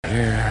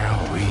Here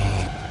we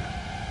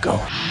go.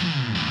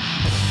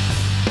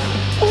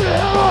 Who the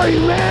hell are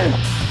you, man?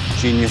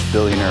 Genius,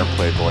 billionaire,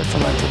 playboy,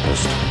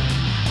 philanthropist.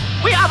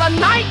 We are the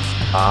knights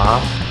Ah.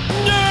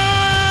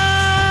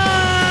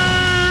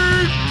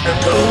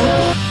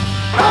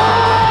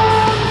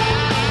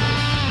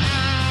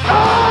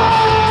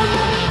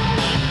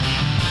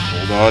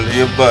 Hold on to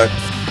your butts.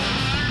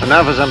 And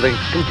now for something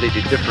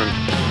completely different.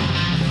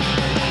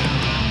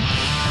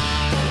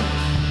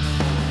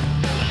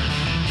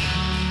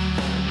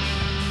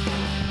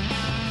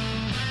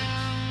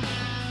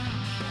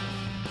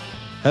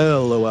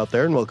 Hello out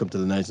there, and welcome to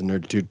the Nice and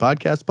Nerditude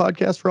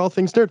podcast for all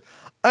things nerd.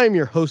 I am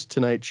your host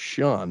tonight,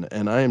 Sean,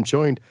 and I am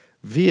joined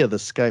via the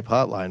Skype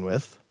hotline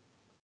with...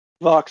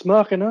 Vox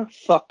Machina,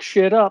 fuck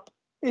shit up.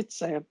 It's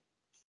Sam.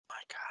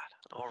 My God,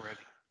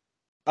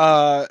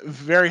 already.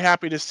 Very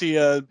happy to see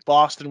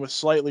Boston with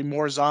slightly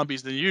more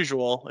zombies than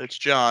usual. It's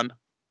John.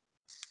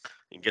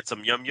 You can get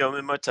some yum yum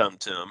in my tum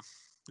tum.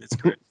 It's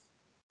great.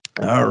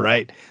 All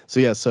right.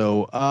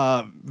 So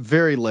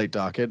very late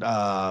docket.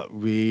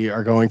 We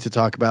are going to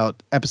talk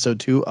about episode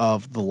 2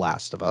 of The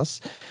Last of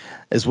Us,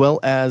 as well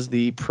as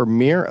the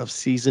premiere of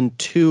season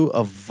 2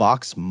 of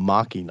Vox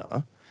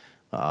Machina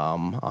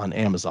on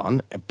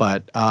Amazon.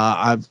 But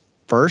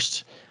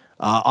first,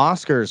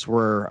 Oscars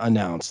were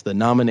announced, the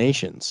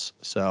nominations.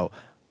 So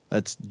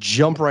let's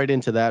jump right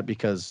into that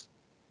because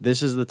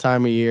this is the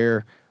time of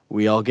year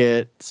we all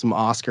get some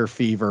Oscar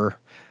fever.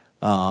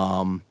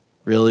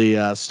 Really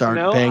start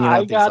banging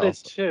out these. I got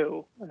it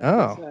too.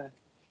 Oh.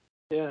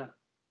 Yeah.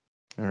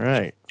 All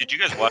right. Did you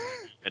guys watch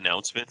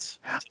announcements?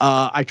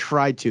 I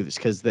tried to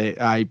because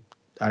I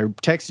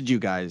texted you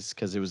guys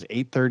because it was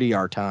 8:30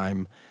 our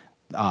time,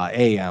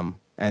 a.m.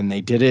 and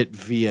they did it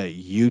via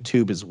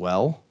YouTube as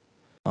well.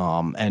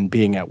 And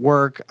being at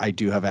work, I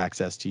do have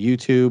access to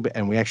YouTube,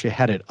 and we actually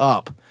had it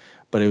up,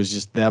 but it was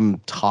just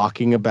them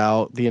talking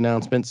about the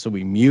announcement, so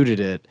we muted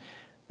it.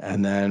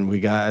 And then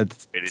we got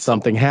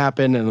something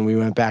happened, and then we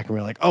went back and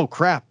we were like, oh,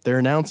 crap, they're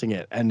announcing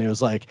it. And it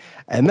was like,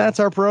 and that's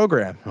our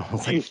program. I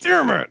was like,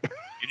 damn it.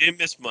 You didn't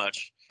miss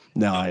much.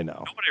 No, I know.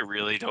 You know what I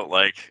really don't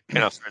like, and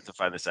I'm starting to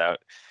find this out,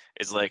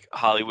 is like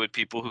Hollywood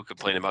people who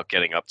complain about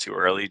getting up too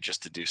early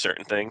just to do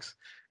certain things.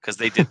 Because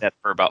they did that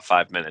for about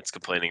 5 minutes,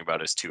 complaining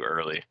about it's too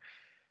early.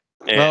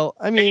 And well,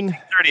 I mean,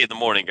 8:30 in the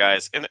morning,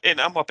 guys, and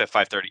I'm up at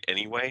 5:30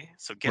 anyway,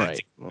 so get right.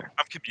 it together.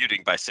 I'm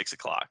commuting by 6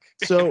 o'clock.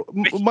 So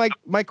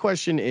my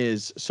question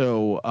is,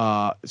 so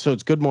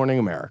it's Good Morning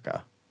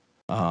America,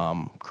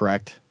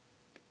 correct?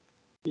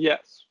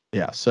 Yes.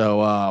 Yeah.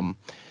 So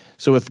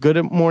with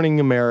Good Morning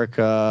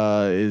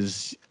America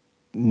is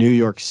New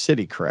York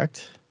City,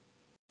 correct?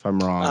 If I'm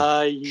wrong.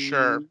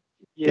 Sure.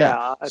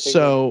 Yeah. I think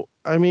so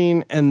I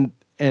mean, and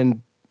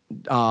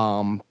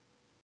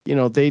you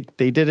know, they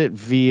did it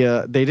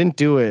via, they didn't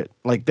do it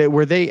like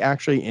were they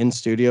actually in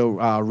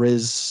studio?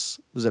 Riz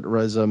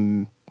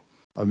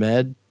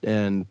Ahmed,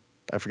 and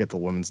I forget the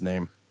woman's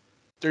name.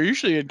 They're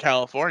usually in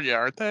California,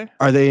 aren't they?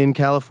 Are they in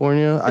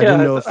California? I Yeah,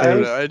 didn't know if I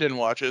don't they. know. I didn't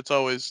watch it.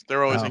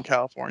 They're always in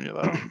California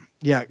though.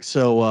 Yeah.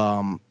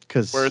 So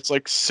because where it's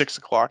like 6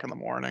 o'clock in the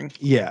morning.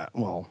 Yeah.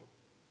 Well,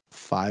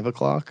 5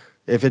 o'clock.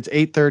 If it's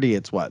 8:30,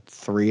 it's what,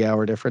 3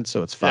 hour difference.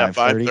 So it's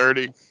 5:30.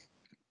 Yeah,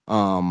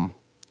 5:30.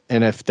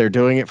 And if they're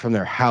doing it from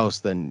their house,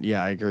 then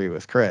yeah, I agree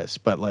with Chris.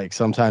 But like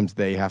sometimes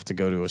they have to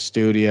go to a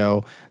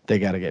studio. They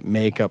got to get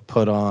makeup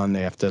put on.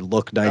 They have to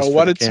look nice. Oh, for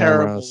what the a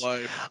terrible cameras.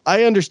 life!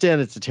 I understand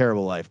it's a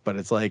terrible life, but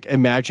it's like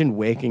imagine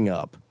waking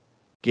up,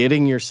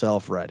 getting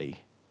yourself ready,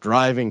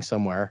 driving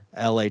somewhere.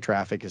 LA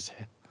traffic is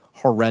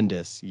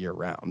horrendous year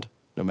round,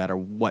 no matter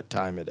what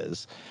time it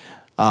is.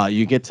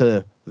 You get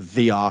to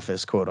the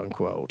office, quote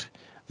unquote.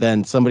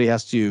 Then somebody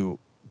has to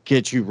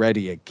get you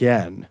ready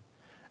again,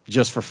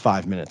 just for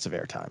 5 minutes of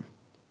airtime.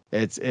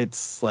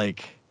 It's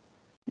like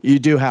you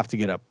do have to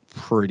get up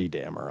pretty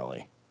damn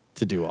early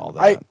to do all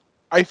that.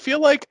 I feel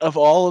like of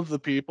all of the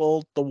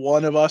people, the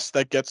one of us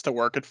that gets to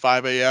work at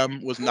 5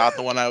 a.m. was not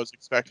the one I was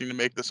expecting to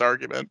make this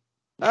argument.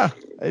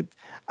 It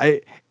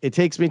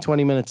takes me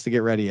 20 minutes to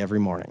get ready every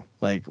morning.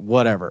 Like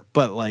whatever.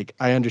 But like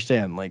I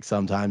understand like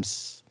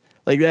sometimes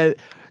like that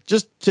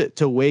just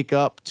to wake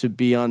up to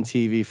be on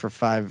TV for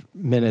 5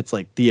 minutes,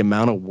 like the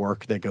amount of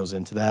work that goes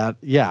into that.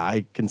 Yeah,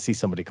 I can see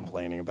somebody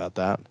complaining about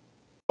that.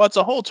 Well, it's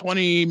a whole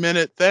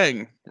 20-minute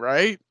thing,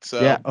 right?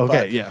 So yeah,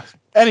 okay, yeah.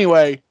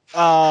 Anyway,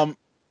 I don't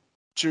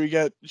know.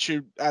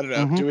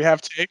 Mm-hmm. Do we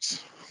have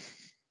takes?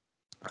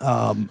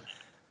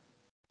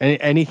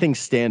 Anything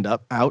stand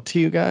out to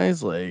you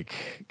guys? Like,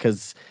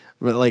 because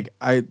like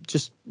I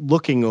just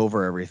looking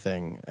over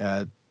everything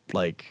at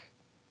like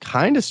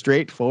kind of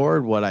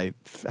straightforward what I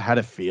had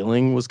a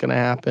feeling was going to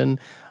happen.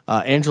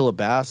 Angela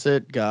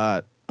Bassett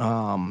got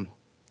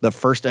the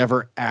first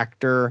ever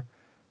actor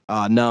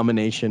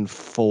nomination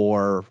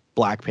for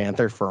Black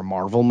Panther for a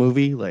Marvel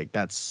movie. Like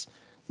that's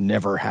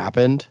never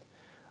happened.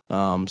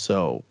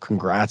 So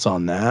congrats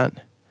on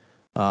that.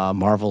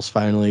 Marvel's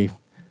finally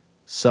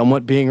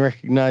somewhat being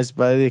recognized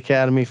by the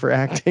Academy for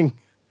acting.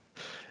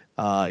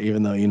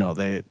 even though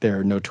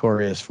they're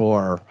notorious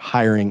for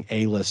hiring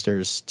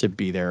A-listers to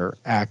be their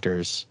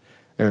actors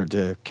or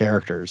the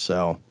characters.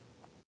 So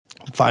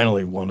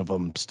finally, one of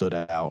them stood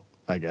out,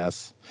 I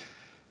guess.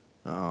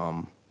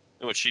 Well,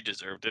 she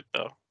deserved it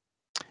though.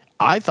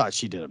 I thought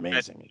she did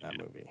amazing in that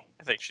movie.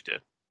 I think she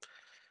did.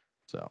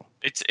 So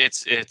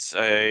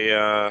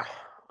I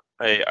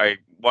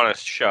want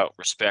to shout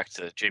respect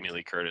to Jamie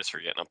Lee Curtis for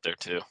getting up there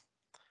too.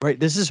 right,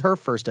 this is her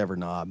first ever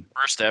nod,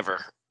 First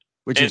ever.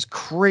 which is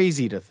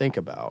crazy to think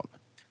about.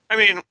 I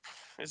mean,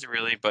 is it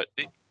really? But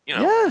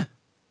Yeah,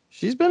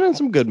 she's been in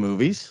some good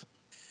movies.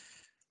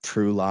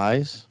 True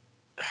Lies.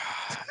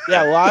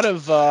 Yeah, a lot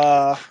of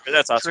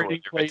that's also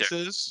Trading right there.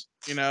 Places.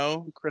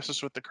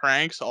 Christmas with the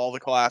Cranks, all the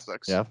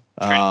classics. Yeah.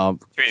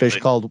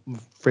 Trading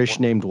Fish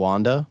named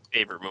Wanda.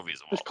 Favorite movies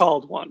of all. It's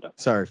called Wanda.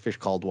 Sorry, Fish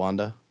called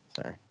Wanda.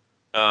 Sorry.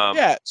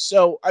 Yeah,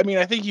 so I mean,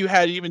 I think you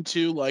had even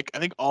too, I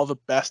think all the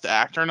Best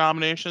Actor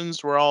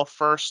nominations were all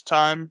first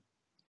time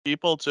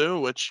people too,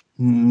 which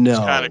is kind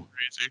of No,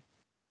 crazy.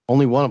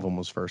 only one of them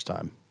was first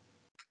time.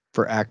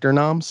 For actor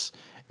noms,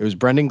 it was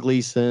Brendan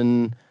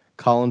Gleeson,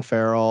 Colin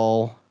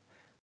Farrell.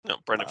 No,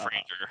 Brendan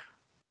Fraser.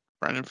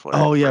 Brendan Fraser.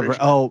 Oh yeah,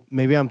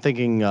 maybe I'm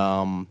thinking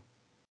the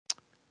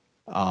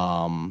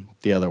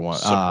other one,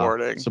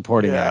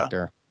 supporting Yeah.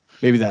 actor.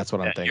 Maybe that's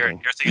what I'm You're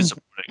thinking. thinking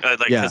supporting.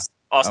 Yeah. 'Cause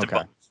Austin Okay.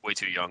 Butler's way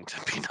too young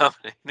to be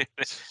nominated.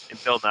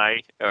 And Bill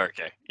Nye.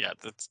 Okay, yeah,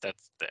 that's that.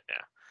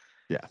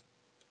 Yeah.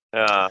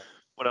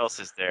 What else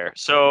is there?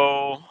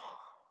 So,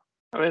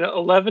 I mean,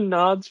 11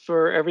 nods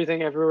for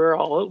Everything Everywhere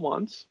All at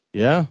Once,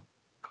 Yeah.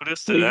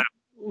 kudos to that.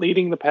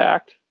 leading the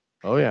pack.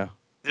 Oh yeah.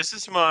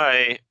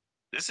 I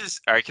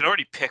can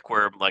already pick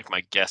where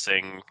my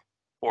guessing,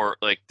 or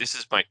this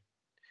is my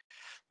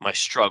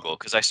struggle,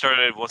 because I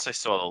started once I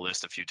saw the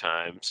list a few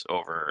times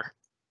over.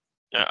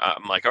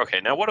 I'm like, okay,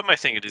 now what am I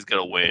thinking is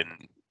gonna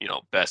win?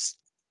 Best,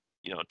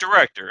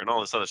 director and all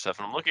this other stuff.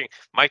 And I'm looking.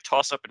 My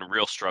toss up and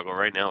real struggle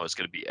right now is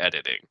gonna be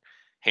editing,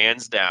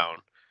 hands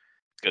down.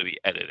 It's gonna be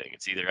editing.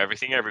 It's either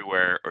Everything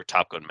Everywhere or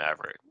Top Gun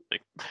Maverick.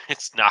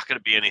 It's not gonna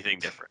be anything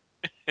different.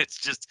 It's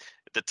just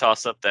the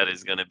toss up that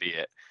is gonna be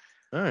it.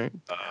 All right.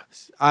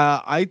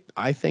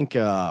 I think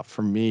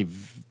for me,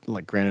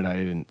 granted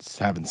I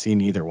haven't seen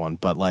either one,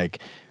 but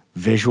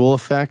visual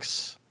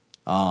effects,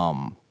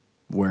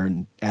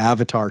 where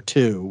Avatar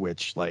 2,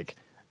 which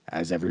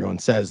as everyone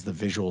says, the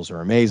visuals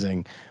are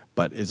amazing,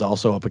 but is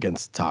also up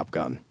against Top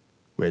Gun,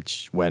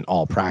 which went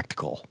all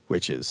practical,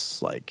 which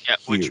is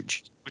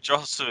huge. Which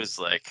also is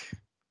I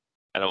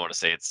don't want to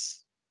say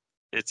it's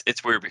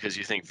weird, because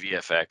you think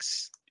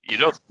VFX, you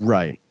don't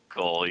Right.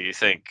 cool. You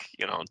think,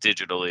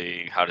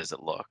 digitally, how does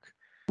it look?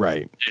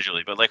 Right.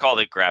 Digitally, but all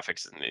the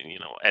graphics and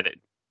edit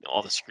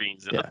all the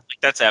screens, and Yeah.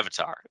 that's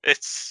Avatar.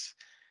 It's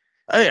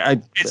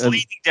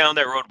leading down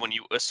that road when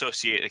you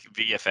associate a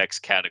VFX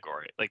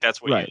category.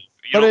 That's what Right.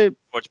 you But don't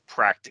what's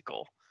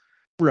practical.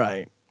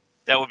 Right.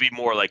 That would be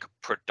more like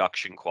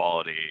production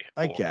quality.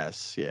 I or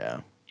guess,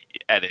 yeah.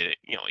 Edit,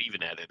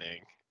 even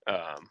editing.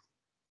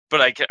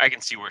 But I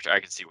can see what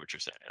you're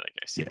saying.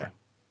 I see Yeah. where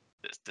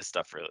this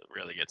stuff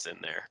really gets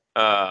in there.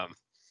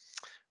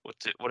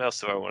 What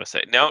else do I want to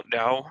say? Now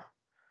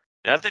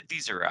that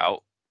these are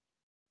out,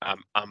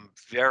 I'm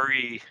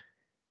very,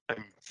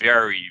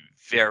 very,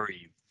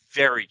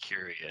 very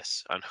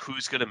curious on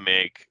who's gonna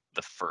make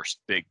the first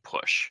big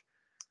push,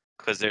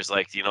 because there's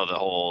the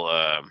whole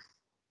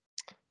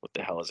what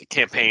the hell is it,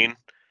 campaign?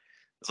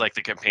 It's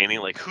the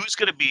campaigning, who's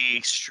gonna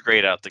be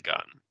straight out the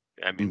gun.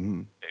 I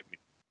mean,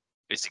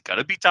 is it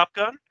gonna be Top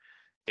Gun?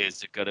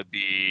 Is it gonna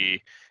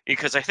be,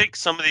 because I think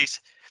some of these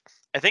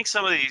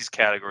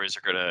categories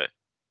are gonna,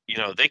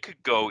 they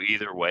could go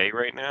either way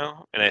right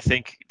now. And I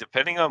think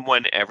depending on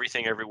when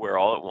Everything Everywhere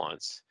All at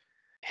Once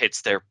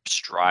hits their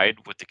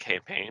stride with the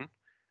campaign,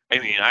 I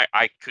mean,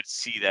 I could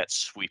see that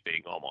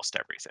sweeping almost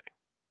everything.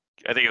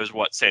 I think it was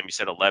what, Sam, you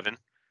said 11?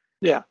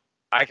 Yeah.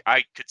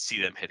 I could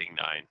see them hitting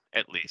 9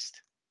 at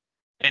least.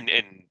 And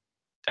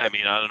I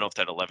mean, I don't know if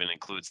that 11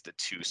 includes the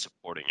 2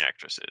 supporting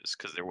actresses,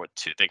 because there were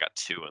 2. They got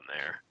 2 in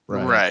there.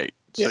 Right.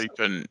 So Yeah. you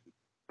couldn't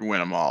win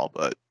them all,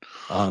 but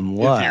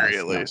Unless, in theory,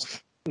 at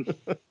least.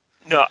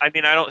 No, I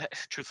mean,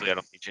 truthfully, I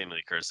don't think Jamie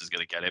Lee Curtis is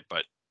going to get it,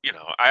 but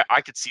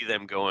I could see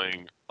them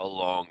going a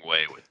long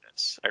way with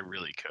this. I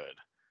really could.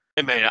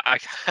 I mean, I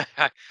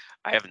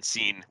haven't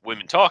seen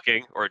Women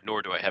Talking, or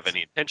nor do I have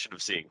any intention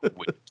of seeing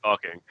Women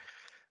Talking.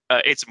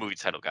 It's a movie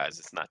title, guys.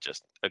 It's not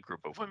just a group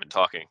of women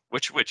talking,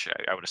 which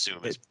I would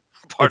assume is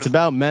part It's of.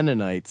 about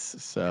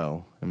Mennonites,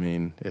 so I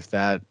mean, if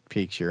that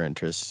piques your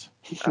interest.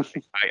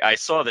 I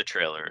saw the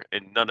trailer,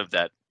 and none of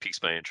that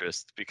piques my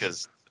interest,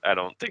 because I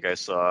don't think I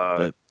saw.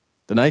 But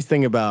the nice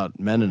thing about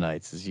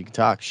Mennonites is you can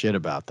talk shit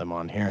about them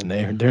on here, and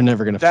they're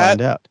never going to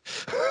find out.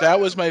 That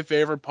was my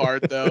favorite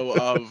part, though,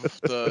 of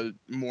the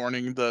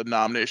morning the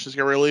nominations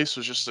get released,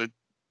 was just a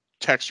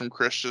text from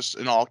Chris, just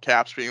in all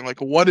caps, being like,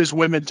 "What is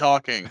Women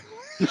Talking?"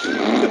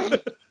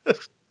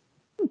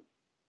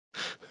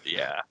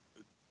 Yeah,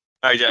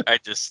 I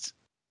just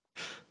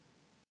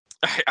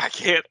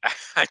can't.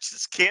 I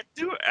just can't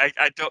do it.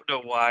 I don't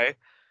know why.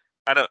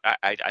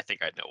 I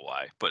think I know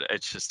why, but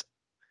it's just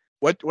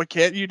What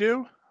can't you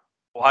do?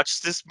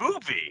 watch this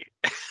movie.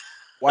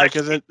 Why?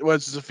 Because it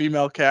was a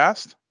female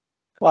cast.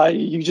 Why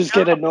you just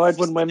get annoyed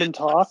when women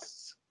talk?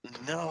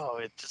 No,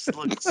 it just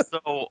looks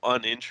so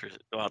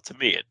uninteresting. Well, to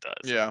me, it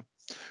does. Yeah.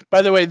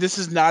 By the way, this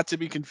is not to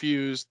be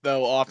confused,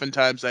 though.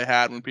 Oftentimes I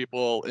had when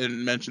people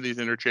mention these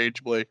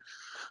interchangeably,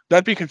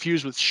 not be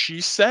confused with She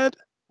Said,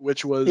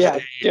 which was Yeah,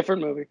 a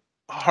different movie.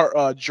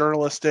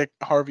 journalistic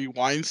Harvey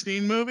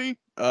Weinstein movie.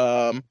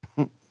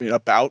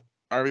 About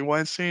Harvey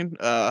Weinstein.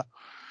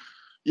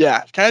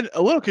 Yeah, kind of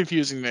a little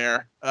confusing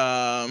there. Be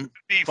But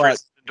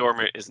Frances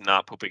McDormand is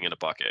not pooping in a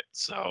bucket,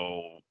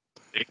 so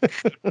it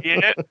could be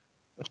it.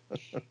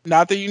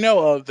 not that you know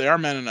of, they are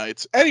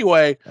Mennonites.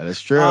 Anyway, That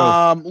is true.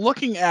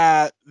 looking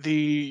at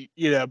the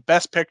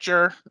best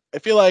picture, I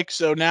feel like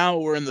so now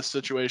we're in the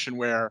situation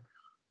where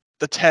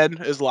the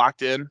 10 is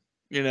locked in.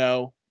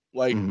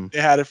 Like Mhm. they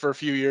had it for a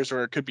few years,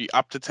 or it could be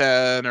up to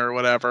 10 or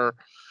whatever.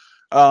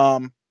 I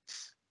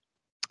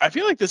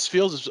feel like this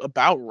feels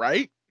about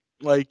right.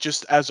 Like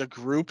just as a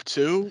group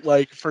too.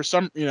 Like for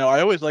some,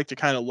 I always like to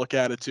kind of look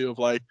at it too of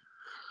like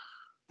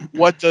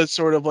what does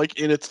sort of like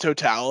in its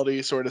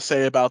totality sort of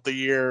say about the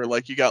year.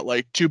 Like you got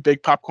like two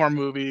big popcorn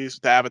movies,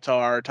 the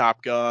Avatar,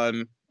 Top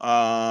Gun,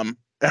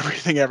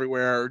 Everything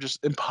Everywhere,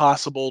 just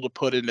impossible to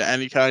put into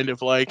any kind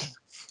of like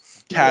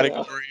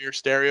category or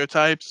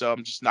stereotype. So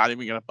I'm just not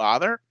even gonna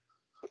bother.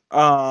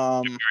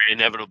 Your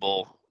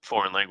inevitable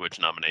foreign language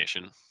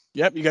nomination.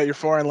 Yep, you got your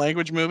foreign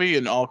language movie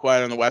and All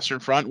Quiet on the Western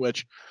Front,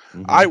 which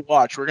Mhm. I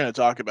watched. We're gonna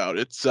talk about.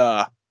 It's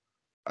I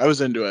was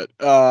into it.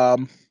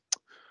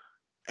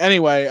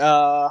 Anyway,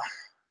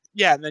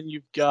 yeah, and then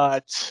you've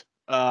got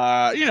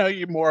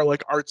you more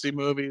like artsy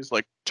movies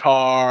like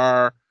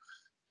Tar,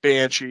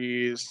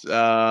 Banshees,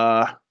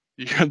 you're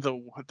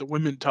the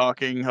women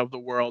talking of the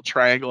world,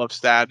 Triangle of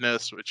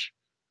Sadness, which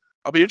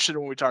I'll be interested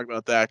when we talk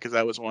about that because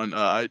that was one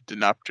I did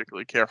not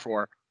particularly care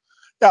for.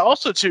 Yeah,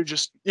 also too,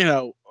 just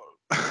a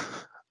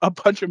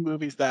bunch of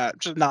movies that I'm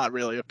just not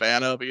really a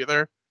fan of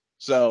either.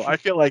 So I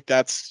feel like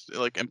that's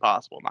like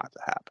impossible not to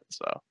happen.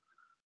 So,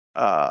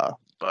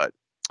 but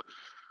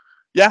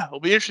yeah, it'll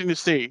be interesting to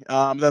see.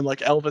 Then like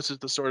Elvis is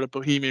the sort of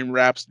Bohemian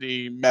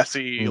Rhapsody,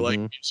 messy like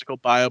Mhm. musical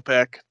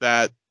biopic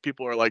that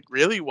people are like,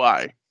 really,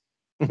 why?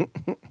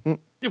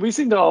 We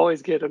seem to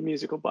always get a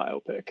musical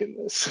biopic in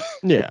this.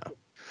 Yeah.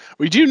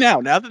 We do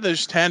now. Now that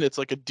there's 10, it's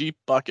like a deep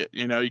bucket.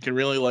 You can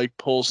really like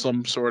pull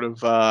some sort of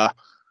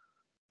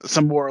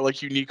some more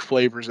like unique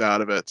flavors out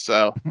of it.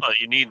 So Well,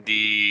 you need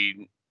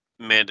the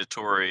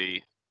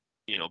mandatory,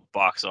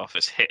 box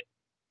office hit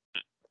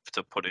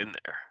to put in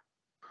there.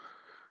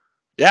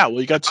 yeah,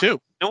 well, you got two. You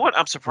know what?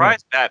 I'm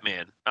surprised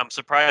I'm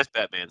surprised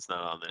Batman's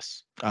not on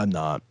this. I'm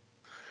not.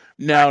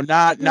 No,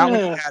 not when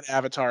you Yeah. had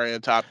Avatar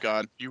and Top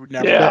Gun. You would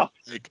never Yeah.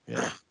 like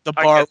Yeah. the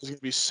I bar guess- was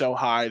gonna be so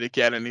high to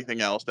get anything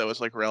else that was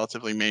like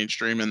relatively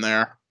mainstream in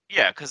there.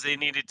 Yeah, because they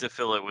needed to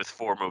fill it with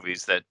 4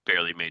 movies that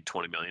barely made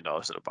 $20 million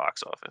at the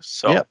box office.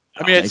 So Yep.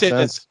 I mean, I'd Makes say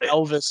that sense.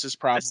 Elvis is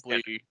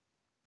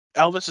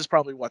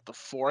probably what the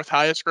fourth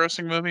highest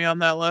grossing movie on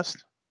that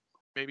list,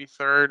 maybe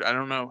third. I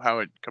don't know how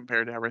it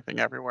compared to Everything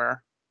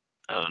Everywhere,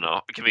 I don't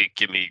know.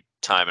 Give me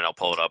time and I'll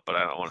pull it up, but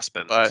I don't want to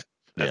spend. but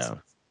Yeah. that's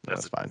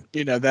That's fine.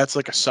 that's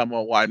like a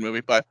somewhat wide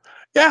movie. But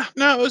yeah,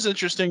 no, it was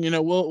interesting.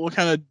 We'll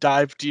kind of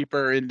dive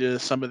deeper into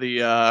some of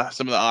the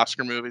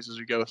Oscar movies as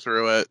we go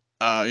through it.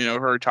 We've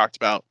already talked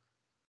about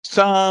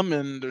some,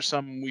 and there's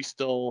some we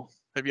still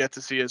have yet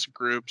to see as a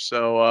group.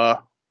 So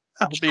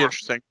it'll be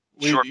interesting.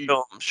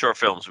 Short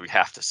films we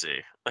have to see.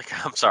 Like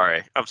I'm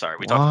sorry.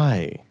 We talked.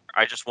 Why?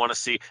 I just want to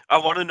see. I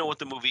want to know what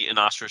the movie In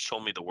Ostrich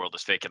told me the world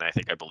is fake, and I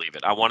think I believe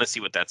it. I want to see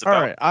what that's All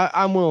about. right.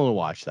 I'm willing to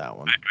watch that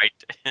one.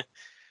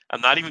 I'm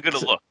not even gonna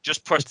look.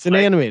 Just push. It's an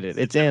play. animated.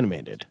 It's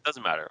animated. It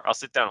doesn't matter. I'll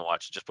sit down and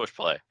watch it. Just push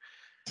play.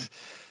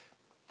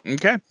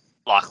 Okay.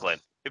 Lachlan.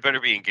 It better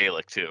be in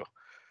Gaelic too.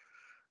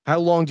 How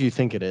long do you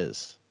think it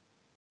is?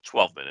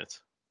 12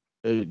 minutes.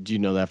 Do you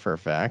know that for a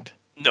fact?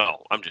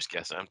 No, I'm just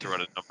guessing. I'm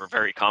throwing a number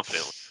very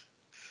confidently.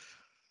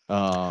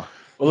 Uh,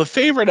 Well, the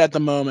favorite at the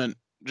moment,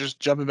 just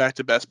jumping back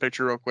to Best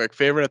Picture real quick,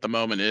 favorite at the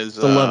moment is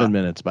it's 11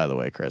 minutes, by the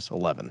way, Chris.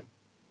 11.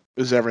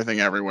 is Everything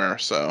Everywhere.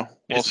 So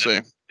we'll see.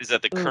 Is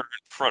that the current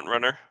front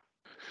runner?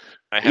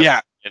 I haven't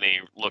Yeah, done any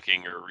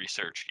looking or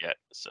research yet.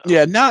 So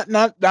yeah,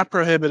 not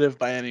prohibitive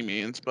by any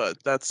means, but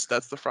that's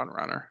the front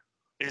runner.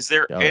 is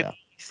there Oh, yeah.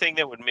 anything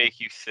that would make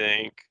you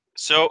think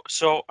so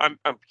I'm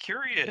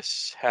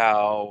curious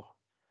how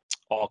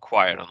All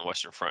Quiet on the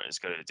Western Front is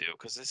going to do,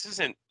 because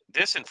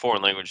this in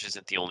foreign language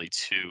isn't the only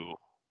two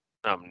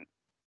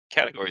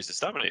categories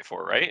it's nominated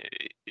for, right?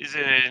 Is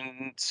it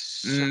in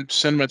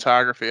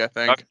Cinematography, I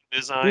think.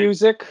 design?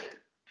 Music.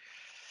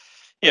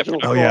 Yeah,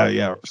 Original Oh, score.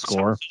 yeah.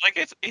 Score. So, like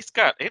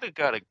it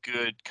got a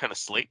good kind of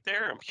slate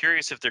there. I'm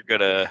curious if they're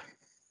gonna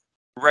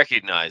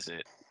recognize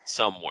it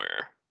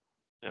somewhere.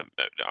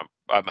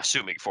 I'm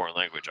assuming foreign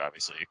language,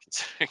 obviously.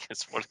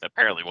 It's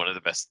apparently one of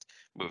the best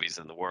movies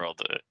in the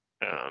world.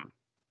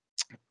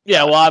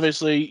 Yeah, well,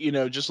 obviously,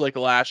 just like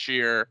last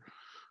year,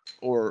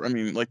 or I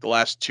mean, like the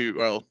last two.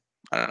 Well,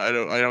 I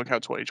don't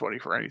count 2020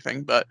 for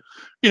anything, but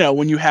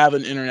when you have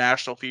an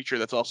international feature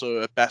that's also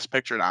a Best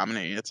Picture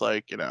nominee, it's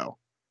like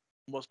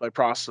almost by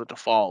process of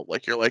default,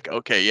 like you're like,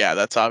 okay, yeah,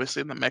 that's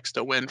obviously in the mix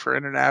to win for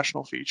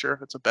international feature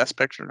if it's a Best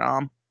Picture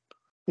nom.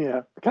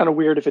 Yeah, kind of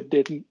weird if it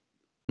didn't.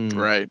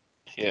 Right.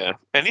 Yeah.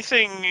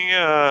 Anything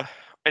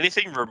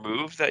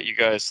removed that you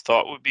guys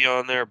thought would be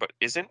on there but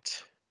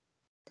isn't?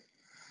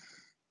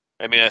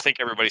 I mean, I think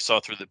everybody saw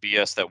through the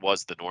BS that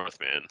was The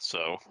Northman,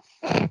 so.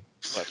 I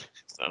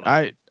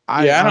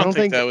don't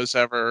think that was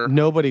ever.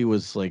 Nobody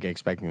was like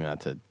expecting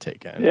that to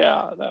take in.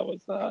 Yeah, that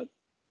was not.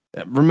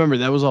 Remember,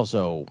 that was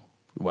also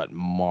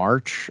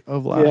March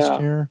of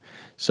last year.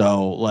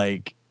 So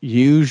like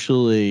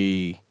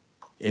usually,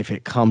 if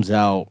it comes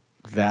out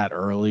that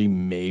early,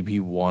 maybe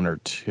one or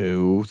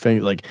two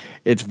things. Like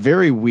it's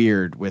very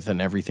weird with an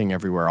Everything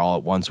Everywhere All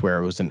at Once,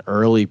 where it was an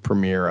early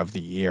premiere of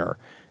the year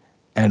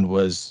and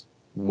was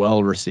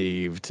well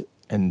received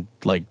and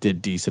like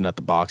did decent at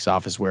the box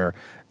office, where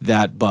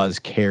that buzz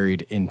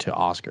carried into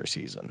Oscar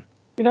season.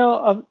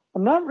 I'm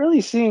not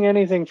really seeing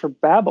anything for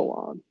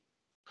Babylon.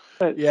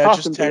 Yeah,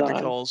 just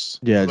technicals.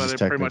 Yeah, but just it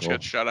technical. pretty much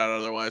got shut out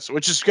otherwise,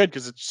 which is good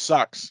because it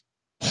sucks.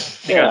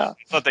 I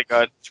thought they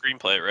got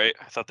screenplay, right?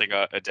 I thought they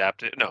got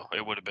adapted. No,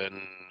 it would have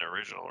been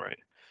original, right?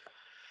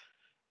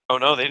 Oh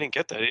no, they didn't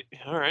get that.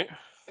 All right.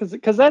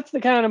 Because that's the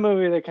kind of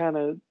movie that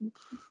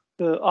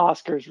the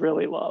Oscars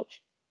really love.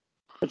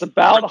 It's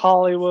about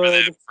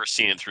Hollywood. For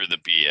seeing through the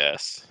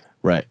BS.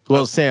 Right.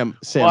 Well, Sam,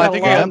 I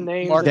think that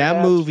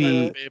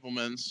movie.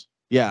 Fabelmans.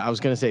 Yeah, I was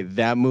gonna say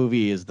that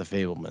movie is The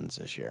Fabelmans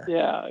this year.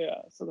 Yeah.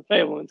 So The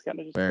Fabelmans kind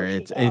of just where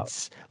it's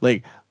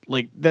like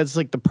that's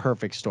like the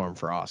perfect storm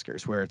for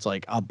Oscars, where it's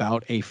like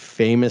about a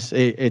famous.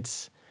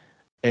 It's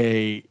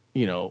a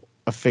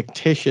a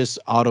fictitious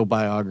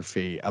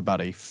autobiography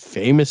about a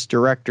famous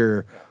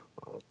director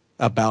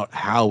about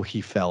how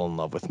he fell in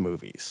love with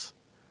movies.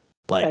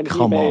 Like, and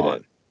come he made on.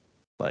 It.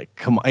 Like,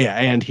 come on. Yeah,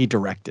 and he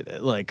directed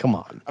it. Like, come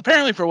on.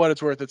 Apparently, for what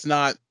it's worth, it's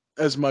not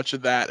as much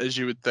of that as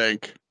you would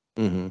think.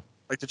 Mm-hmm.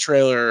 Like, the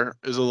trailer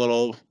is a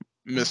little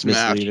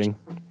mismatched. Misleading.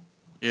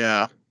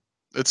 Yeah.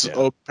 It's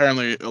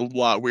apparently a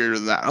lot weirder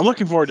than that. I'm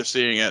looking forward to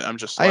seeing it. I'm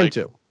just like, I am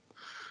too.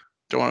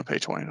 Don't want to pay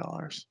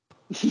 $20.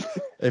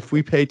 If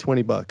we pay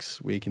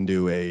 $20, we can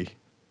do a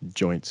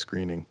joint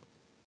screening.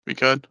 We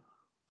could.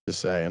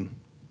 Just saying.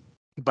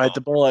 Bite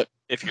the bullet.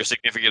 If your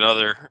significant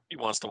other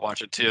wants to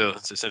watch it too,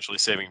 it's essentially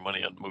saving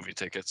money on movie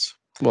tickets.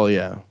 Well,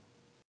 yeah.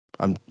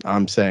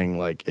 I'm saying,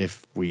 like,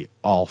 if we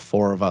all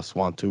four of us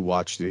want to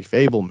watch The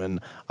Fabelman,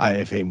 I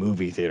have a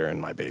movie theater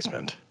in my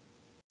basement.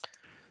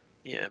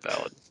 Yeah,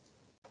 valid.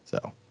 So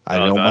I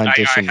don't mind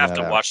dishing I have that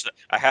to out. watch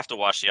I have to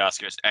watch the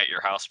Oscars at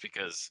your house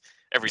because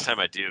every time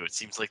I do, it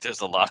seems like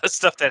there's a lot of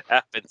stuff that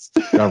happens.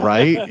 All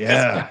right?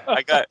 Yeah.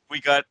 we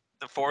got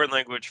the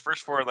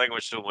first foreign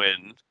language to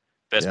win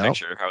Best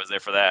Picture. I was there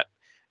for that,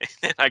 and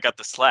then I got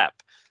the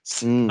slap.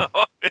 So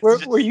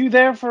were you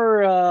there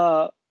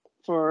for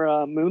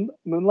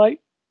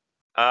Moonlight?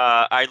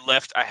 I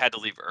left. I had to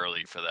leave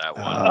early for that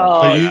one.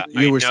 But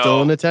you were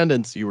still in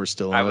attendance. You were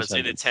still in attendance. I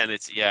was in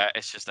attendance. Yeah,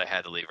 it's just I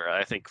had to leave early.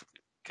 I think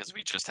because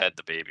we just had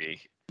the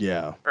baby.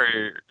 Yeah.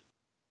 Or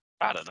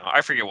I don't know.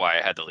 I forget why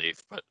I had to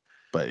leave,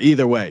 but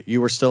either way,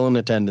 you were still in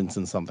attendance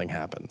and something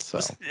happened. So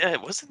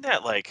wasn't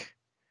that like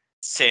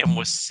Sam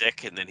was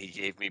sick and then he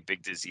gave me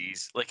big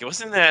disease? Like, it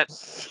wasn't that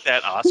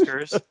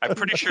Oscars? I'm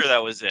pretty sure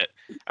that was it.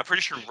 I'm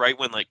pretty sure right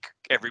when like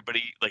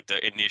everybody, like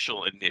the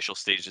initial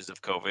stages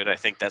of COVID, I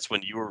think that's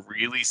when you were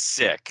really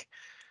sick.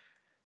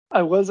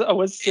 I was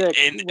sick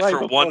and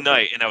for one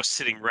night, and I was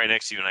sitting right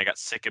next to you, and I got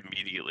sick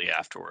immediately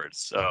afterwards.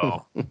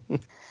 So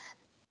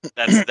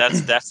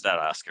that's that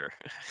Oscar.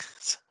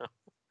 So.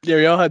 Yeah,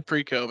 we all had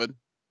pre-COVID.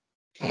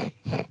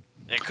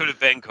 It could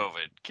have been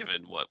COVID,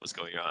 given what was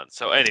going on.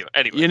 So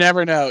anyway. You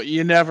never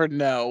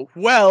know.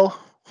 Well,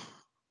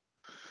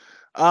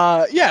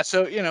 yeah.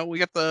 So we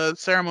got the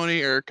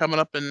ceremony coming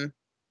up in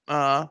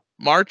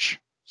March.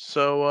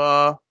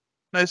 So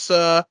nice.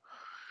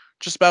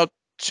 Just about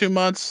 2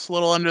 months, a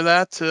little under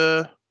that,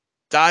 to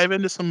dive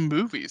into some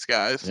movies,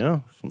 guys.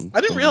 Yeah.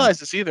 I didn't realize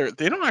this either.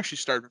 They don't actually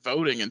start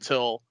voting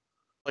until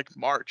like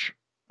March,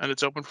 and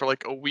it's open for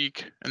like a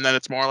week, and then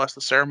it's more or less the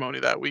ceremony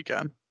that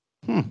weekend.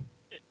 Well,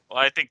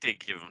 I think they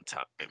give them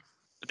time.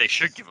 They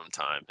should give them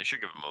time. They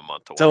should give them a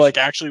month to watch. To like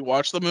actually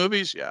watch the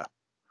movies, yeah.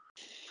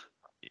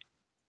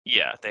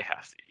 Yeah, they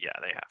have to. Yeah,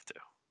 they have to.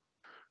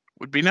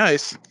 Would be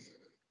nice,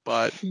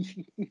 but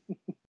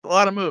a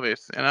lot of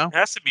movies, It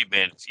has to be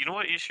mandatory. You know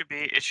what it should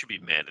be? It should be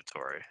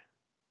mandatory.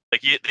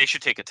 Like they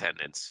should take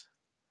attendance.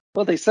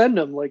 Well, they send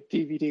them like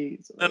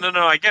DVDs. No.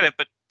 I get it,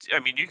 but I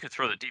mean, you could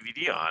throw the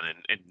DVD on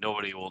and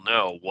nobody will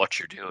know what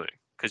you're doing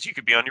because you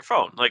could be on your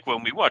phone. Like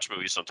when we watch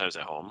movies sometimes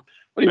at home.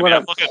 What do you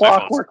want to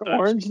Clockwork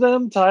Orange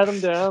them, tie them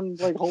down,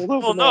 like hold them?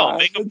 Well, no,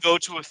 make them go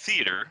to a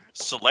theater,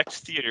 select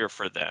theater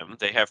for them.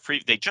 They have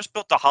They just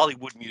built the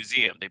Hollywood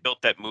Museum. They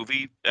built that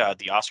movie,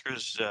 the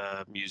Oscars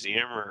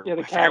Museum, or the I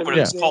forget what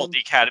it's Museum. called, the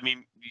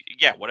Academy.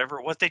 Yeah, whatever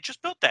it was. They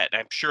just built that.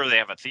 I'm sure they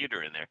have a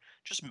theater in there.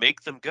 Just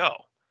make them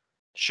go.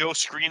 show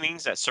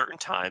screenings at certain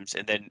times,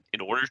 and then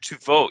in order to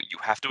vote, you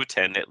have to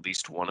attend at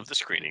least one of the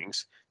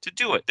screenings to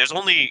do it. There's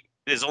only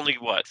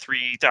what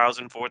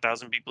 3,000,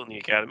 4,000 people in the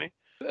Academy.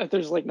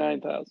 There's like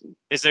 9,000.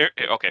 Is there?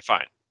 Okay,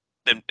 fine.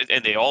 Then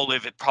and they all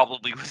live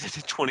probably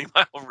within a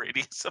 20-mile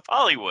radius of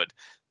Hollywood.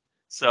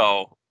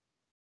 So,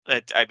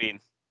 I mean,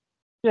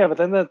 Yeah, but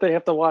then they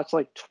have to watch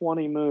like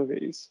 20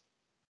 movies.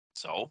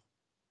 so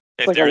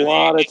It's like a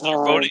lot of if they're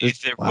time. voting,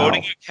 if they're Wow.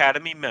 voting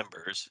Academy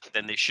members,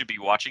 then they should be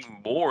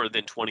watching more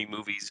than 20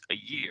 movies a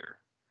year.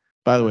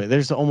 By the way,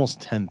 there's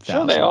almost 10,000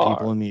 Sure they are.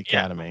 people in the Yeah.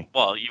 Academy.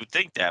 Well, you would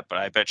think that, but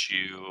I bet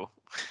you.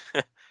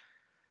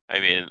 I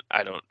mean,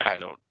 I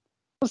don't.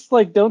 It's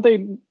like, don't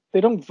they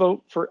don't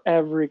vote for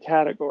every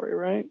category,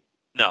 right?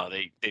 No,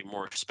 they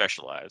more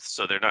specialized,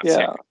 so they're not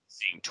Yeah.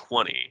 seeing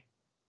 20,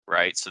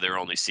 right? So they're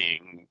only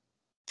seeing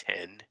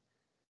 10,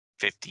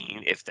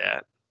 15, if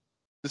that.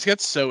 This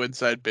gets so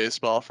inside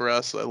baseball for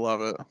us. I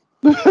love it.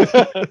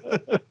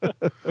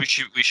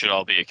 We should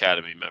all be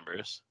Academy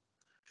members.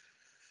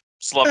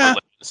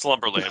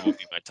 Slumberland will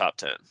be my top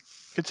 10.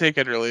 Could take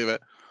it or leave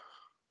it.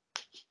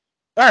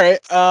 All right.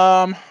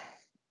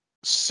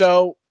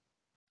 So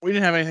we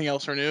didn't have anything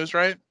else for news,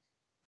 right?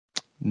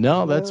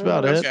 No, that's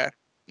about it. Okay.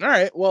 All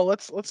right. Well,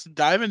 let's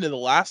dive into The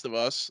Last of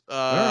Us.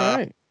 All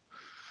right.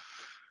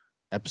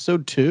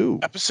 Episode 2.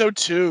 Episode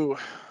 2.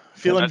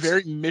 Feeling That's-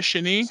 very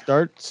mission-y.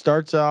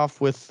 Starts off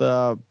with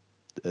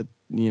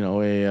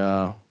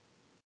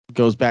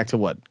goes back to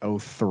what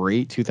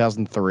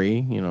 2003,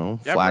 Yep,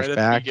 right at the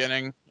flashback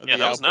beginning of Yeah,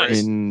 the that was outbreak. nice.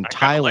 in I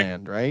kinda like-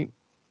 Thailand, right?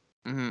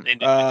 Mhm.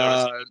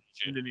 Indonesia.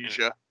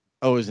 Indonesia.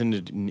 Oh, it was in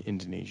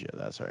Indonesia.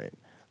 That's right.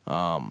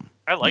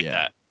 I like Yeah.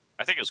 that.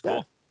 I think it was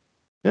cool.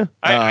 Yeah.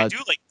 I do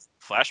like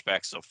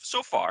flashbacks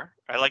so far.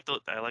 I like the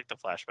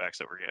flashbacks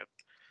that we're getting.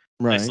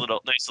 Right.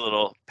 Nice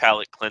little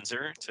palate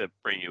cleanser to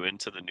bring you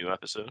into the new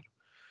episode.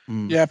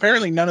 Mm. Yeah,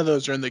 apparently none of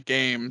those are in the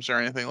games or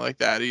anything like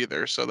that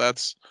either. So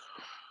that's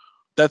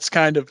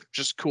kind of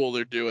just cool.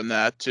 They're doing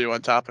that too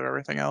on top of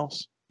everything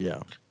else.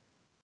 Yeah.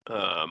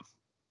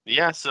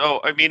 Yeah.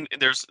 So I mean,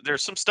 there's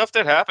some stuff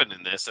that happened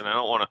in this, and I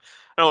don't want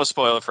to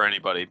spoil it for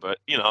anybody, but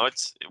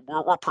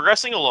we're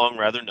progressing along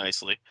rather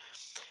nicely.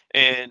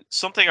 And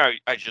something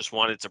I just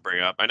wanted to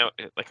bring up. I know,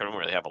 like, I don't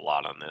really have a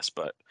lot on this,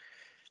 but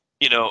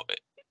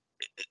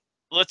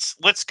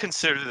let's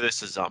consider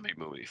this a zombie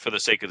movie for the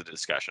sake of the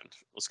discussion.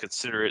 Let's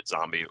consider it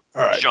zombie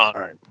All right. genre.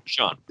 All right.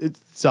 Genre. It's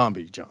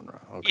zombie genre.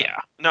 Okay. Yeah.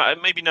 No,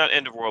 maybe not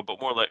end of world, but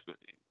more like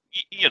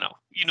you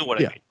know what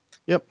Yeah. I mean.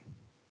 Yep.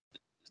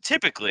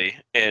 Typically,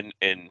 and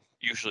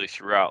usually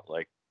throughout,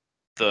 like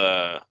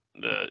the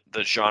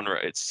genre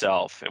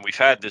itself, and we've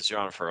had this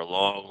genre for a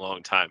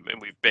long time, and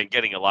we've been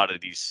getting a lot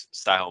of these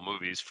style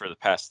movies for the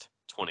past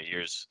 20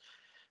 years,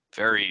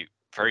 very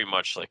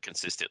much like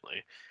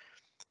consistently.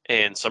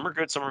 And some are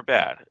good, some are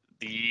bad.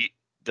 The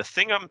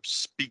thing I'm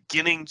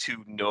beginning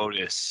to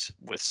notice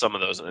with some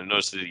of those, and I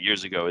noticed it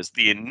years ago, is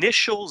the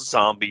initial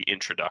zombie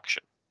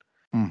introduction.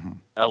 Mm-hmm.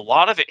 A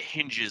lot of it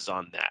hinges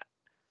on that.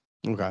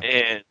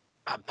 Okay. And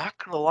I'm not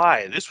gonna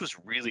lie, this was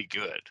really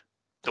good.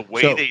 The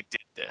way So- they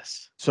did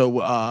this, So,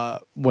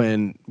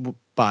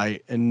 by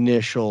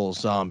initial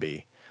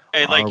zombie,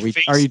 and like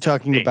are you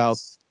talking face, about?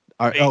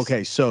 face.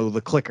 Okay, so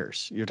the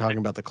clickers. You're talking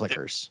about the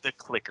clickers. the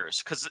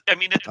clickers? Because I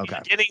mean, at the Okay.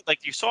 beginning,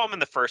 like you saw them in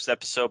the first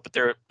episode, but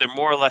they're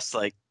more or less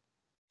like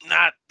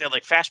they're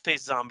like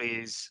fast-paced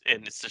zombies,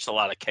 and it's just a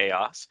lot of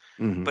chaos.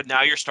 Mhm. But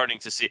now you're starting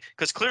to see,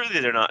 because clearly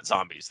they're not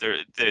zombies.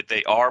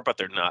 They are, but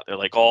they're not. They're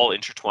like all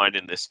intertwined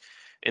in this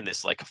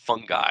like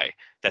fungi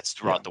that's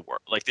throughout the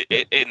world. Like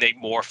and they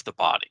morph the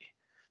body.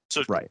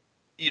 So Right.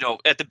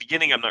 at the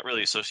beginning, I'm not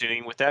really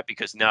associating with that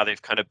because now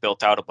they've kind of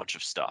built out a bunch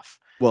of stuff.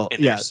 Well, And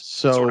yeah. they're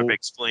So sort of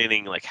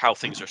explaining like how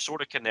things are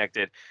sort of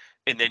connected,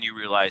 and then you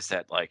realize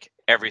that like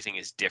everything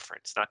is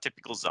different. It's not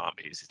typical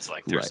zombies. It's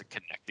like there's Right. a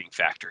connecting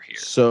factor here.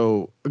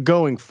 So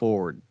going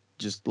forward,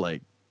 just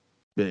like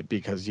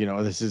because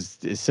this is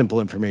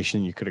simple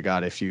information you could have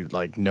got if you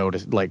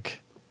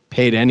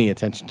paid any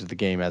attention to the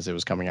game as it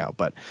was coming out.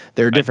 But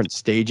there are different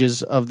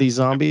stages of these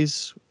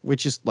zombies,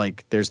 which is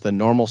like there's the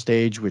normal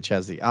stage which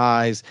has the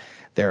eyes.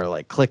 There are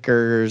like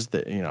clickers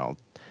that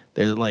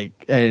they're like,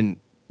 and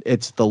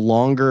it's the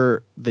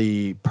longer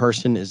the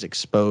person is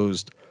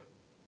exposed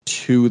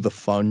to the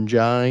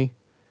fungi,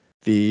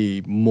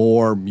 the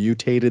more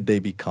mutated they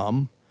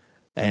become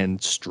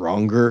and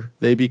stronger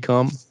they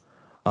become.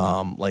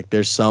 Like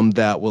there's some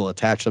that will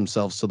attach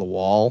themselves to the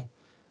wall,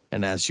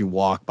 and as you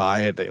walk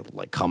by it, they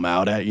like come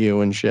out at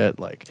you and shit.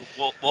 Like,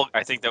 Well,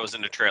 I think that was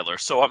in the trailer,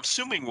 so I'm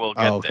assuming we'll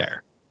get okay.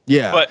 there.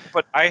 Yeah.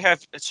 But I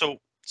have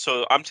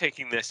so I'm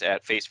taking this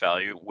at face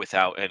value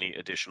without any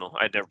additional.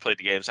 I never played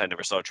the games. I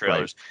never saw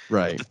trailers.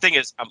 right. The thing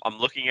is, I'm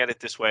looking at it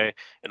this way,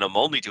 and I'm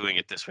only doing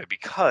it this way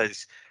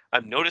because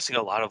I'm noticing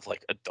a lot of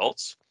like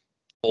adults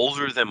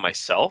older than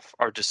myself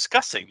are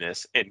discussing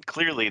this, and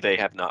clearly they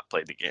have not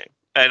played the game.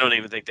 I don't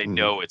even think they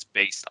know it's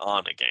based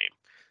on a game.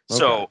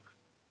 So,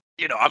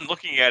 I'm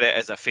looking at it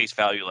as a face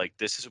value, like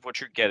this is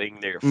what you're getting.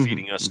 They're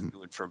feeding us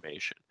new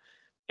information,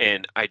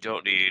 and I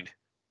don't need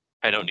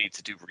I don't need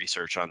to do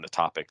research on the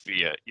topic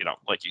via,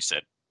 like you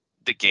said,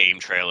 the game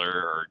trailer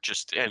or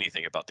just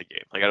anything about the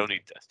game. Like I don't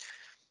need this.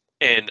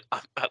 And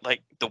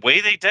like the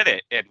way they did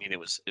it, I mean, it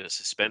was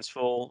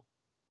suspenseful,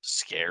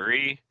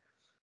 scary.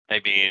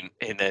 I mean,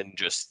 and then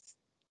just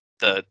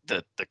the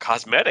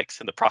cosmetics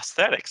and the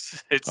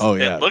prosthetics. Oh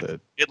yeah,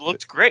 It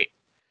looked great.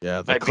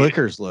 the I mean,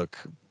 clickers look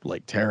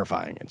like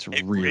terrifying. It's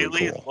it really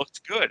really cool.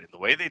 looked good, and the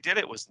way they did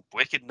it was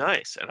wicked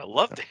nice, and I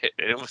loved it.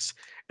 And it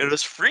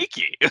was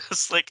freaky. It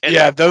was like, and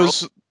Yeah, that girl-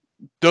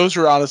 those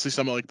were honestly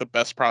some of like the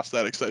best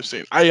prosthetics I've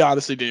seen. I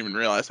honestly didn't even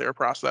realize they were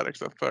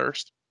prosthetics at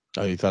first.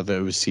 Oh, you thought that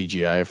it was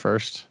CGI at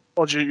first?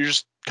 Well, you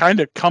just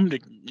kind of come to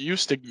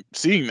used to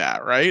seeing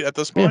that, right? At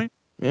this Yeah, point.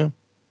 yeah.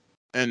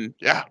 And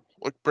yeah,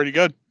 looked pretty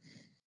good.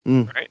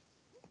 right.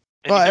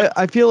 And Well, you got-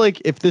 I feel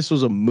like if this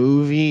was a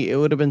movie, it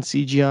would have been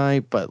CGI.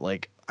 But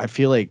like, I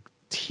feel like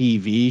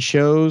TV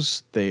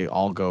shows, they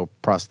all go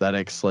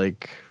prosthetics.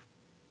 Like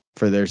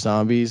for their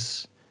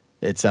zombies,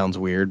 it sounds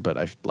weird, but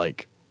I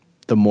like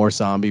the more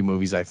zombie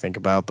movies I think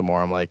about, the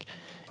more I'm like,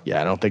 yeah,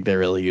 I don't think they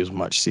really use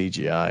much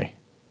CGI.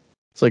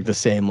 It's like the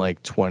same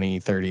like 20,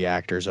 30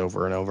 actors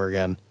over and over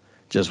again,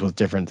 just with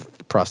different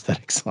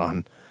prosthetics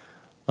on.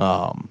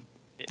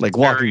 Like it's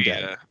Walking very,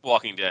 Dead.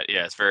 Walking Dead.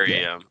 Yeah, it's very.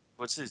 Yeah.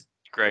 What's his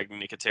Greg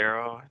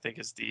Nicotero? I think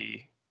is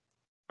the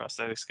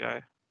prosthetics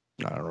guy.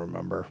 I don't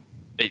remember.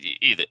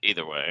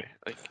 Either way,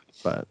 like,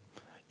 But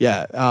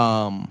yeah,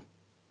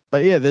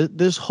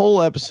 this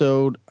whole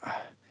episode,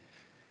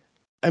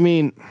 I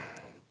mean,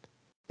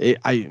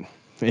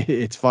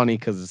 it's funny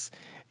because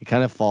it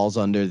kind of falls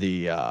under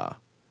the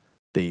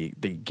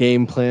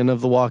game plan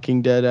of the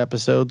Walking Dead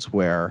episodes,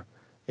 where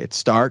it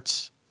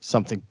starts,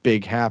 something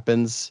big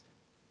happens,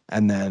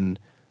 and then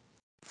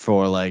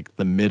for like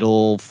the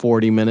middle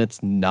 40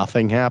 minutes,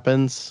 nothing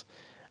happens,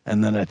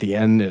 and then at the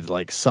end, it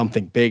like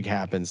something big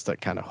happens to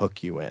kind of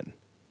hook you in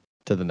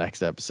to the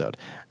next episode.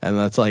 And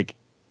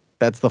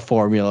that's the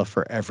formula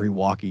for every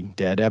Walking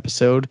Dead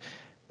episode,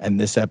 and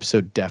this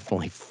episode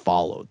definitely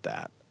followed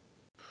that.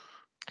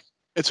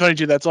 It's funny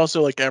too. That's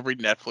also like every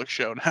Netflix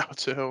show now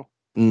too.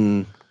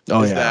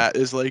 Oh is yeah, that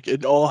is like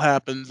it all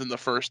happens in the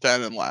first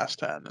 10 and last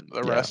 10, and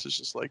the Yeah. rest is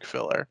just like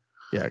filler.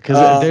 yeah,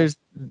 because there's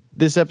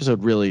this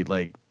episode really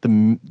like the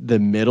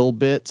middle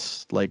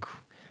bits, like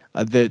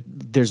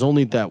there's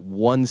only that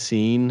one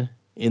scene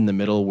in the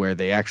middle where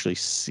they actually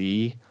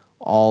see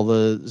all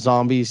the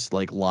zombies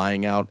like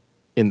lying out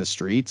in the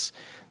streets.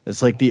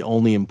 It's like the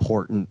only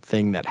important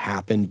thing that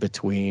happened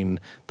between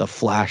the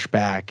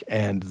flashback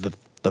and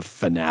the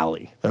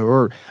finale,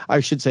 or I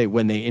should say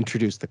when they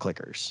introduced the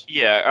clickers.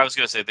 yeah, I was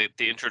gonna say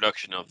the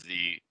introduction of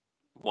the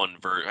one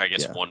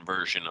Yeah. one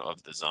version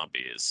of the zombie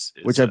is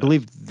Which I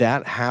believe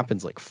that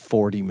happens like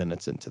 40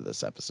 minutes into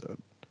this episode.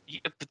 Yeah,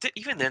 but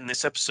even then,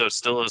 this episode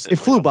still isn't. It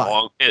flew like, a by.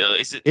 long,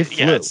 is it? It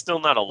Yeah, flew. it's still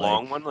not a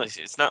long Like, one. Like,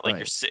 it's not like right.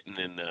 you're sitting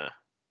in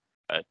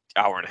an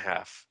hour and a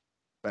half.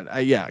 But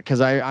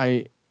because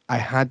I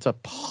had to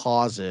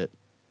pause it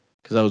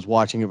because I was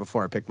watching it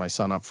before I picked my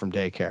son up from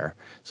daycare.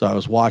 So I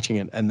was watching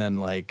it, and then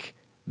like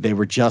they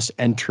were just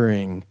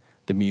entering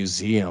the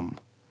museum,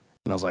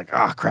 and I was like,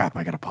 "Ah, crap!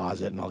 I gotta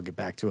pause it, and I'll get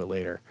back to it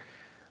later."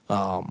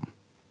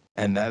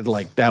 And that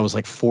was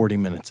like 40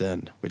 minutes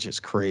in, which is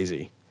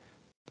crazy.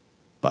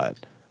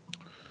 But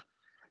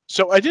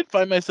So I did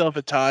find myself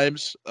at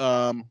times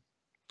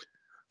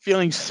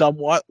feeling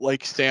somewhat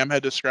like Sam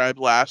had described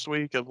last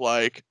week, of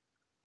like,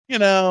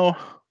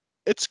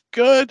 it's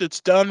good,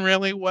 it's done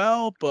really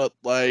well, but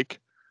like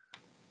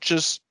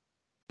just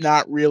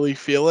not really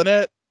feeling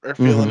it or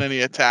feeling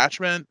any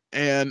attachment.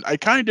 And I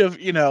kind of,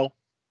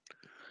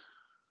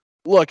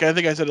 look, I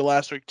think I said it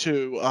last week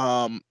too.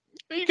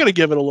 You got to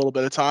give it a little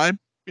bit of time.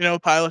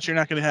 Pilots, you're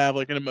not going to have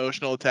like an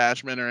emotional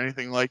attachment or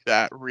anything like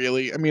that,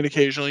 really. I mean,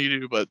 occasionally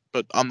you do, but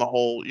on the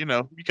whole, you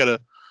got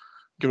to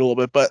give it a little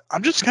bit. But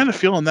I'm just kind of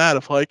feeling that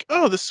of like,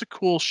 oh, this is a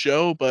cool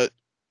show, but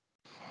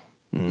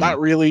not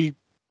really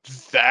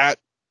that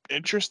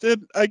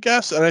interested, I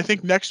guess. And I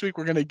think next week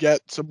we're going to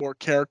get some more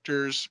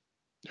characters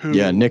who,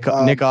 Nick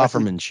I think-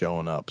 Offerman's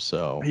showing up,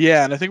 so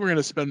yeah, and I think we're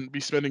going to be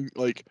spending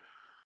like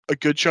a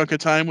good chunk of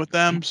time with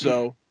them.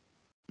 So,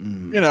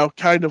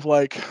 kind of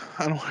like,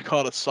 I don't want to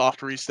call it a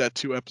soft reset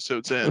 2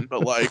 episodes in,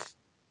 but like,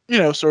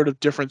 sort of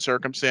different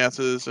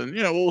circumstances, and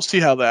we'll see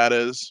how that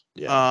is.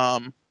 Yeah.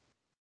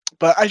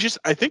 But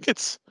I think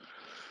it's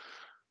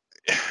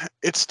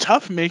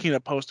tough making a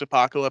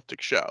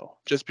post-apocalyptic show,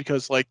 just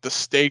because like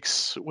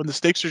when the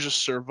stakes are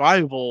just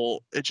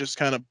survival, it just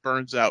kind of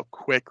burns out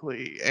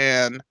quickly.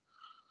 And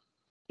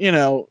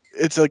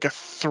it's like a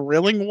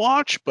thrilling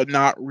watch, but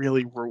not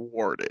really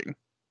rewarding,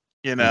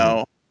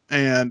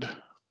 and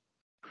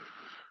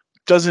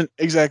doesn't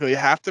exactly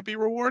have to be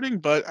rewarding.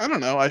 But I don't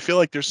know, I feel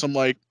like there's some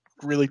like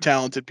really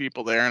talented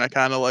people there, and I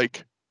kind of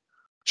like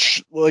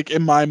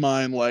in my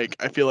mind, like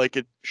I feel like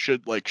it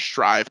should like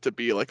strive to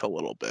be like a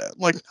little bit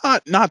like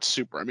not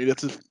super. I mean,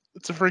 it's a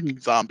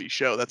freaking zombie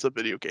show. That's a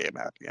video game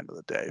at the end of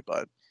the day,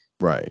 but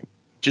right.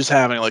 just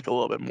having like a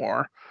little bit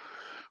more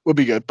would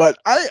be good. But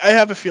I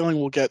have a feeling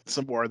we'll get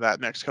some more of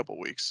that next couple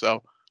weeks.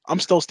 So I'm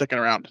still sticking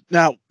around.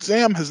 Now,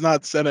 Sam has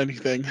not said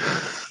anything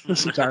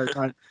this entire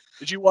time.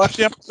 Did you watch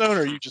the episode,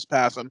 or are you just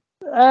passing?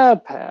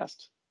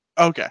 Passed.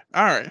 Okay,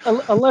 all right.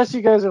 Unless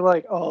you guys are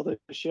like, oh, the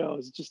show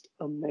is just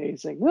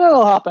amazing. Then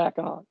I'll hop back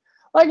on.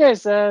 Like I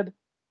said,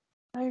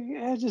 I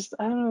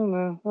don't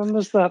know. I'm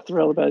just not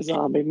thrilled about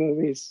zombie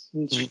movies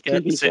and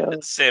TV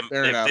shows. Sam,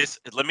 Fair enough.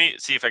 let me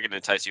see if I can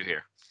entice you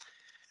here.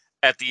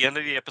 At the end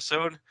of the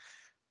episode,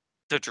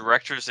 the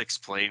directors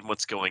explain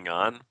what's going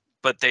on,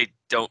 but they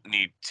don't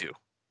need to.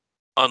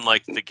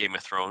 Unlike the Game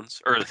of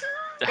Thrones or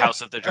the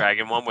House of the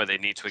Dragon one, where they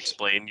need to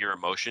explain your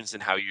emotions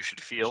and how you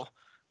should feel.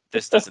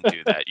 This doesn't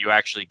do that. You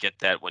actually get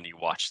that when you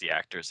watch the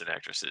actors and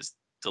actresses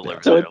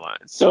deliver their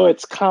lines. So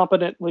it's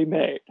competently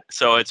made.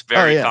 So it's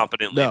very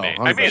competently made.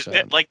 100%. I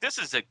mean, this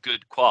is a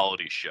good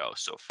quality show.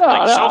 So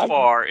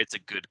far, it's a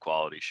good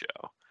quality show.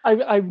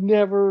 I've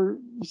never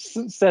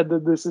said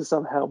that this is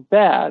somehow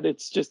bad.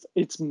 It's just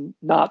it's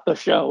not the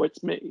show.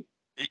 It's me.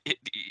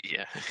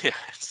 Yeah,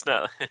 it's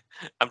not.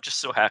 I'm just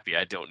so happy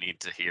I don't need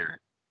to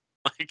hear.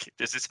 Like,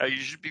 this is how you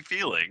should be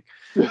feeling.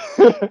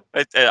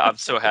 I'm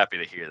so happy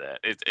to hear that.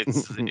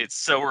 It's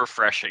so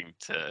refreshing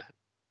to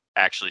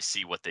actually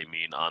see what they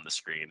mean on the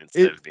screen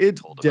instead of being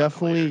told about it. It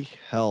definitely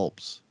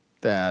helps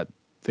that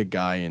the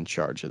guy in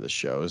charge of the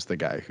show is the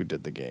guy who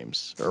did the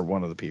games, or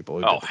one of the people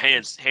who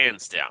hands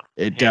down.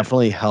 It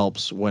definitely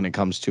helps when it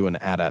comes to an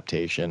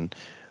adaptation,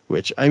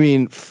 which, I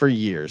mean, for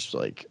years,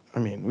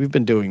 we've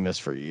been doing this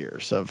for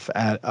years of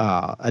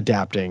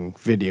adapting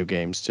video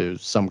games to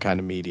some kind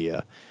of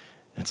media.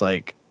 It's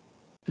like,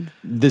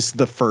 this is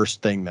the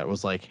first thing that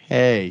was like,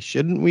 hey,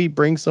 shouldn't we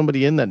bring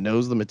somebody in that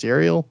knows the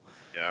material?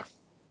 Yeah.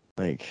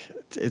 Like,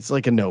 it's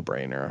like a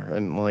no-brainer.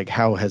 And like,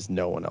 how has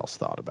no one else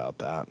thought about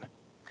that?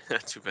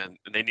 Too bad.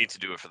 They need to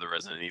do it for the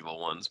Resident Evil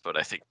ones, but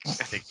I think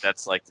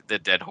that's like the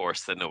dead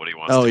horse that nobody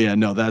wants. Oh yeah,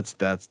 no, that's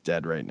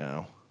dead right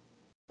now.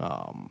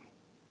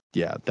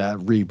 Yeah, that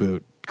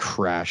reboot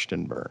crashed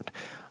and burned.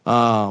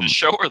 The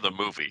show or the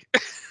movie?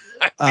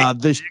 You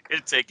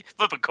could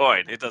flip a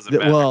coin. It doesn't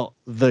matter. Well,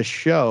 the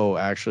show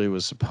actually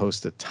was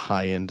supposed to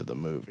tie into the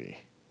movie.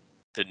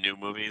 The new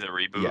movie, the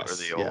reboot, or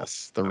the old?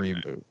 Yes, the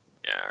reboot.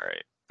 Yeah, all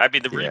right. I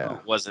mean, the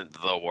reboot wasn't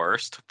the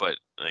worst, but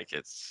like,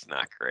 it's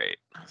not great.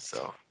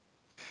 So.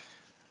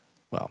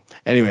 Well,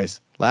 anyways,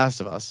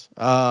 Last of Us.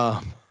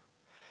 Now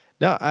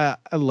I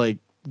like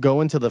go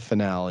into the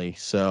finale.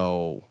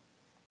 So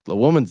the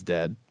woman's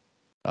dead.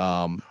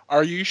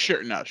 Are you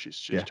sure? No, she's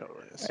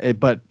totally is.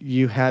 But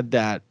you had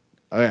that.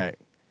 All right.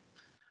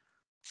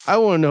 I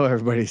want to know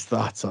everybody's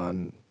thoughts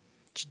on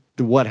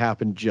what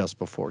happened just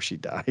before she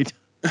died.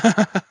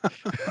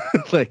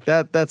 Like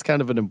that's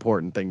kind of an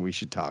important thing we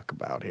should talk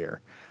about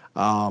here.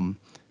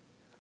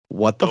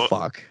 What the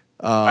fuck?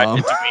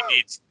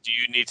 Do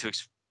you need to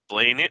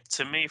explain it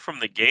to me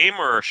from the game,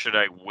 or should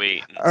I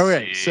wait?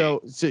 Okay,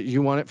 so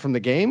you want it from the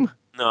game?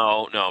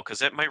 No, because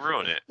that might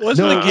ruin it.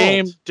 Wasn't the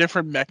game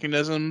different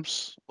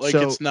mechanisms? Like,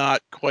 it's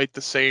not quite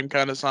the same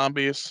kind of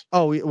zombies.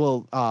 Oh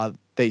well,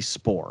 they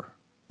spore.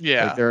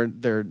 Yeah,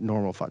 like they're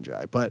normal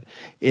fungi, but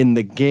in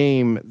the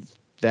game,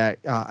 that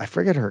I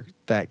forget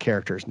that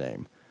character's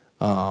name.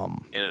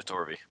 Anna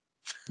Torv.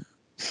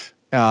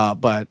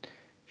 But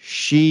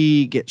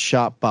she gets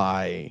shot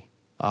by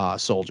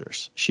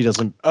soldiers. She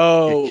doesn't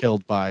get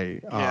killed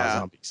by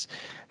zombies.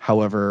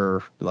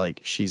 However, like,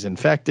 she's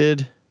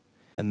infected,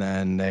 and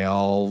then they're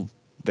all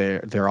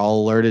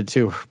alerted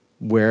to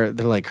where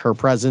they're like her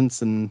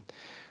presence, and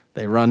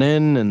they run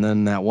in, and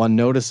then that one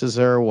notices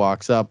her,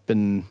 walks up,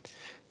 and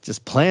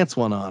just plants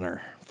one on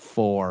her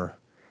for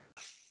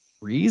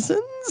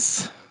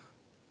reasons.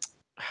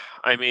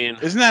 I mean,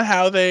 isn't that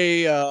how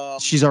they?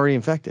 She's already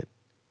infected.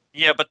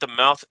 Yeah, but the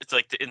mouth. It's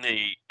like in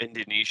the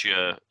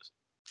Indonesia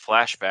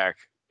flashback.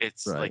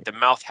 It's like the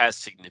mouth has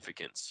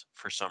significance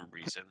for some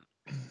reason.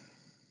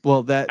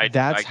 Well,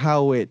 that's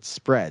how it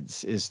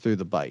spreads, is through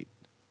the bite.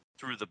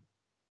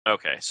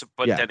 Okay, so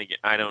then again,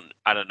 I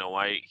don't know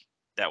why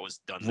that was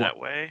done that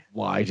way.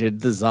 Why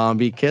did the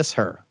zombie kiss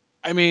her?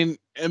 I mean,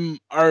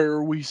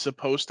 are we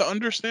supposed to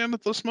understand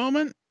at this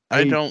moment?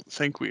 I don't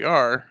think we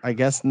are. I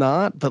guess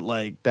not, but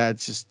like,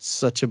 that's just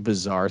such a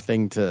bizarre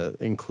thing to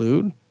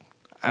include.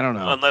 I don't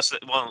know. Unless,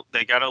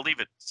 they gotta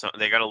leave it. So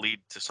they gotta lead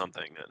to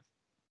something. Then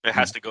it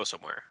has to go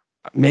somewhere.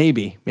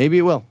 Maybe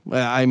it will.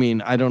 I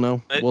mean, I don't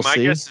know. We'll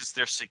see. My guess is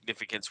there's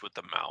significance with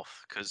the mouth,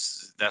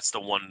 because that's the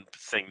one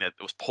thing that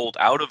was pulled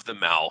out of the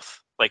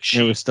mouth. Like,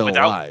 she was still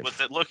alive.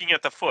 Looking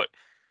at the foot,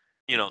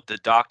 the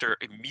doctor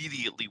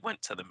immediately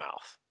went to the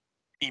mouth.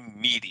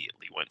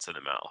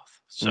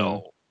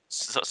 So,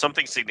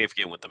 something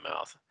significant with the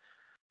mouth.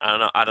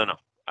 I don't know.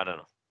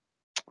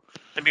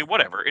 I mean,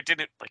 whatever. It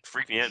didn't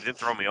freak me out. It didn't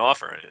throw me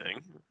off or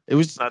anything. It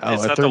was not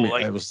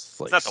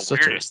the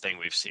weirdest thing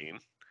we've seen.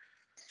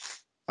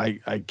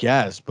 I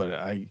guess, but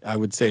I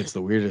would say it's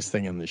the weirdest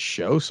thing in the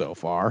show so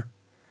far.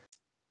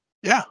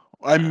 Yeah,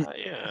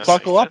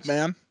 buckle up,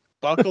 man.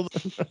 Buckle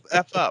the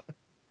F up.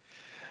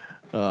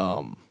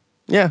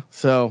 Yeah.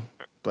 So,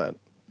 but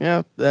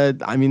yeah,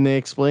 I mean, they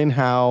explain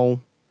how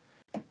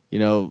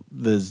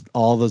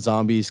all the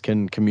zombies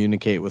can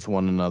communicate with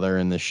one another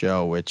in the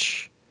show,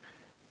 which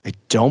I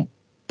don't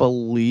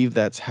believe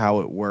that's how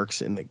it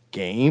works in the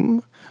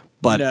game,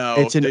 but No,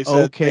 it's an they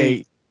said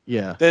okay.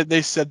 Yeah.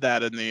 They said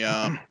that in the.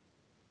 I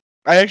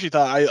actually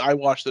thought I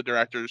watched the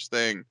director's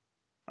thing.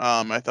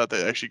 I thought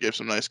they actually gave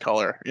some nice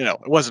color. It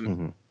wasn't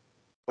Mhm.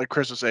 like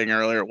Chris was saying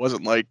earlier. It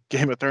wasn't like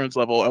Game of Thrones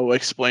level of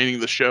explaining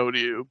the show to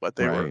you, but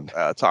they were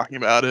Right. talking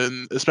about it,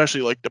 and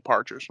especially like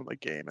departures from the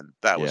game, and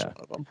that was Yeah. one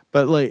of them.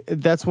 But like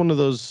that's one of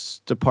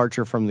those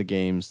departure from the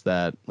games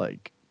that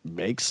like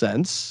makes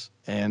sense,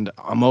 and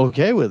I'm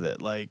okay with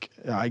it. Like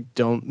I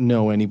don't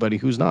know anybody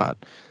who's not.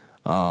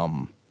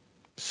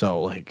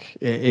 So like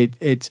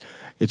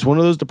it's one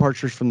of those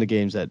departures from the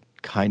games that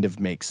kind of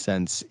makes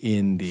sense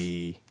in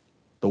the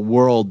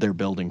world they're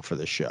building for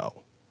the show.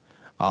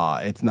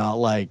 It's not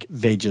like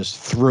they just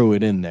threw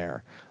it in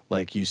there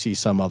like you see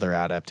some other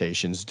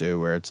adaptations do,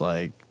 where it's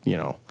like,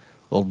 they'll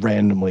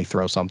randomly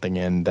throw something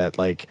in that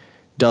like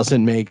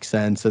doesn't make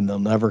sense and they'll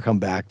never come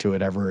back to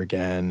it ever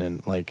again,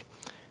 and like,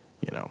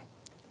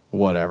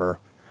 whatever.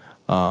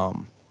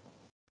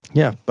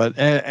 Yeah, but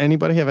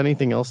anybody have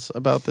anything else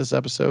about this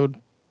episode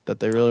that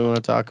they really want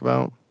to talk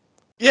about?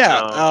 Yeah,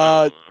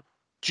 No.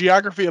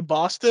 Geography of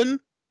Boston.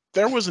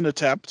 There was an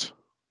attempt.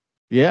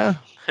 Yeah.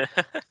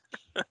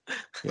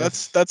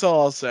 That's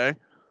all I'll say.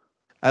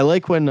 I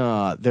like when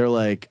they're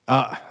like,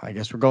 I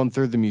guess we're going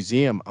through the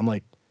museum. I'm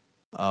like,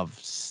 of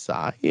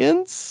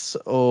science?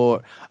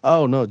 Or,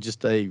 oh no,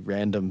 just a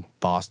random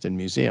Boston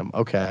museum.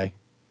 Okay.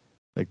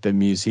 Like the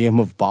Museum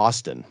of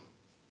Boston,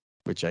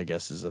 which I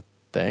guess is a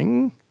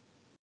thing.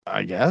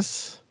 I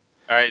guess.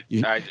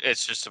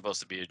 It's just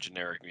supposed to be a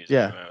generic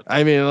museum. Yeah.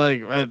 I mean,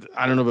 like,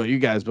 I don't know about you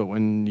guys, but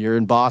when you're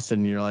in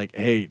Boston, you're like,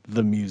 hey,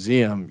 the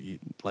museum,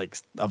 like,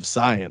 of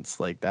science,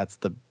 like, that's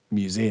the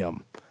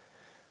museum.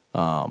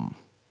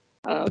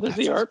 There's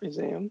the art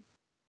museum.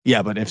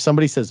 Yeah, but if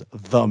somebody says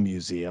the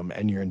museum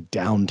and you're in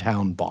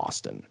downtown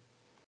Boston,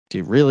 do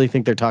you really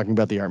think they're talking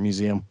about the art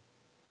museum?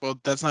 Well,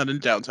 that's not in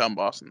downtown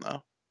Boston,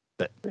 though.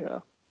 Yeah.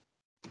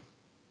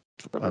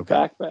 From Okay.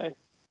 Back Bay.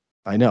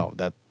 I know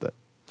that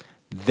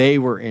they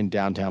were in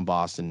downtown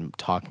Boston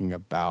talking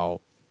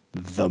about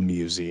the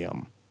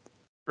museum.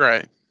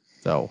 Right.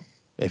 So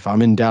if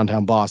I'm in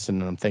downtown Boston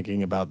and I'm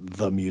thinking about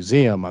the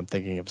museum, I'm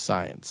thinking of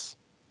science.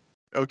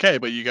 Okay,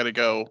 but you got to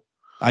go.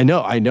 I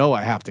know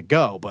I have to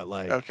go, but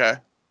like, Okay.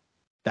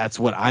 that's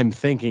what I'm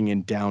thinking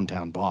in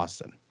downtown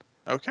Boston.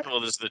 Okay. Well,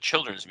 there's the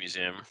Children's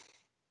Museum.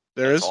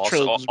 There is also,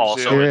 Children's also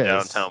Museum. in There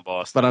is, downtown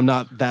Boston. But I'm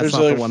not. That's There's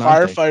not a the one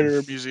I'm thinking.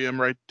 firefighter museum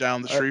right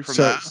down the street from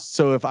that.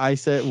 So if I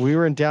said we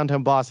were in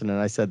downtown Boston and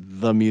I said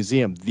the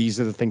museum, these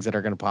are the things that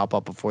are going to pop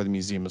up before the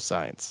Museum of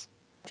Science.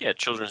 Yeah,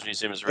 Children's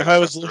Museum is right. If I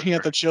was looking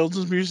at the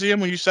Children's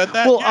Museum when you said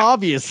that, Well, yeah.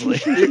 obviously.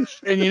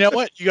 And you know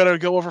what? You got to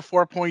go over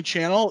 4 Point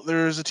Channel.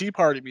 There's a Tea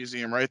Party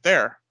Museum right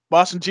there.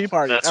 Boston Tea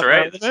Party. That's Ever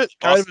right. heard of it? Boston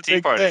Kind of a Tea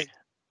big Party. thing.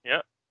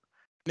 Yep.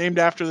 Named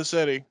after the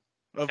city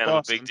of Kind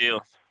Boston. of a big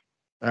deal.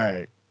 All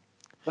right.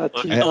 That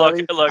Look, Tea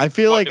Party. look, I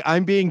feel like look,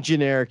 I'm being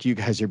generic. You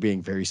guys are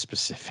being very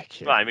specific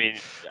here. well, I mean,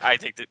 I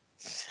think that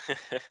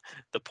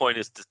the point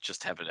is to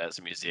just have it as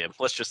a museum.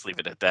 Let's just leave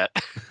it at that.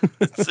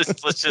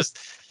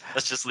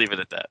 let's just leave it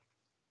at that.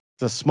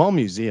 It's a small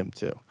museum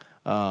too.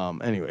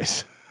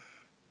 Anyways,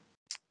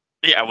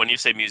 Yeah, when you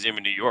say museum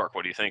in New York,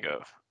 what do you think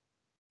of?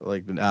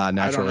 like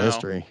natural know.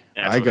 history.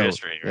 Natural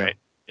history, yeah. right?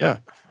 Yeah.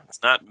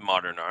 It's not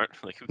modern art.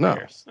 Like, who No.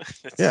 cares?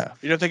 It's- Yeah.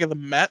 You don't think of the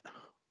Met?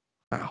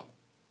 Wow.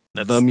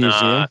 That's The museum?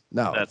 not-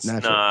 No. That's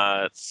natural.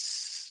 not.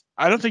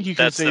 I don't think you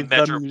can That's say the the,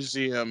 metro-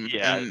 museum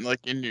Yeah.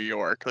 in New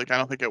York. Like I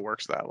don't think it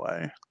works that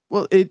way.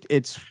 Well, it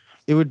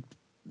would.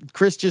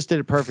 Chris just did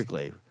it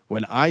perfectly.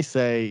 When I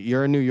say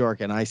you're in New York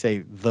and I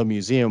say the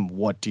museum,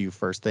 what do you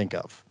first think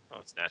of? Oh,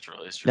 it's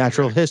natural history.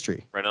 Natural right,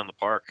 history. right on the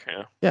park.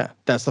 Yeah. Yeah,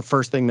 that's the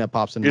first thing that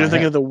pops in You my don't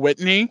think head. of the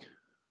Whitney?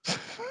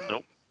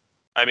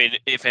 I mean,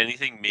 if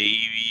anything,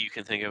 maybe you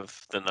can think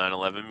of the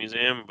 9/11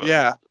 museum. But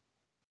Yeah.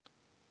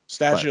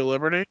 Statue of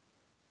Liberty?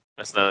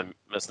 That's not.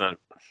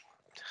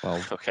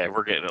 Well, Okay,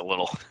 we're getting a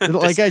little.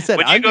 like I said,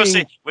 when you I'm go being,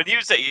 say, when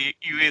you say,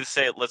 you either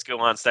say, let's go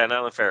on Staten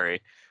Island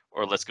Ferry,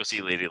 or let's go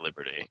see Lady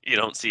Liberty. You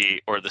don't see,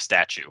 or the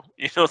statue.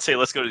 You don't say,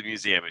 let's go to the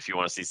museum if you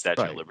want to see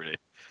Statue Right. of Liberty.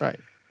 right.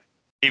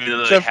 Even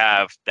though So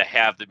they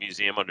have the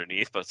museum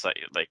underneath, but it's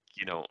like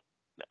you know.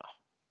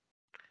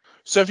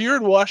 So if you're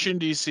in Washington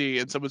D.C.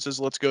 and someone says,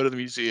 "Let's go to the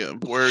museum,"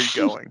 where are you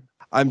going?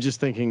 I'm just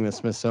thinking the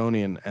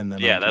Smithsonian, and then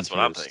Yeah, I'm that's what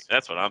I'm confused. thinking.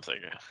 That's what I'm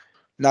thinking.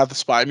 Not the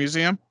Spy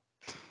Museum?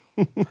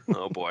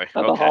 Oh boy.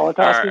 Not Okay. the Holocaust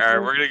all right,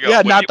 Museum? we're gonna go. Yeah,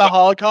 when not you- the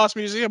Holocaust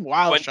Museum.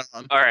 Wow, when- Sean.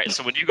 All right,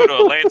 so when you go to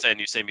Atlanta and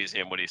you say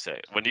museum, what do you say?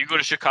 When you go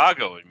to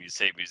Chicago and you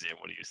say museum,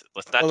 what do you say?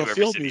 Let's not Well, do the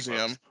every Field city,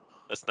 Museum.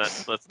 folks.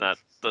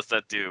 Let's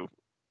not do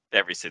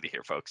every city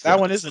here, folks. That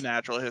one is a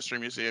natural history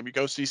museum. You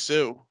go see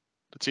Sue,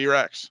 the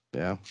T-Rex.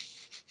 Yeah.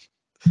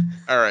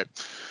 All right.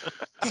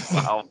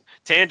 Wow.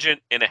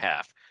 Tangent and a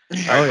half. All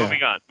right, Oh, yeah.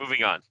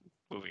 moving on.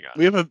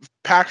 We have a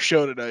packed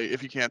show tonight,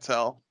 if you can't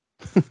tell.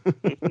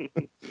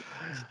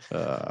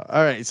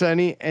 All right. So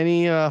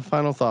any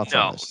final thoughts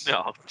on this?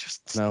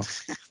 Just No?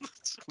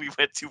 we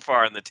went too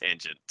far on the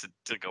tangent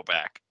to go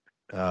back.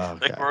 Okay.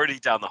 Like we're already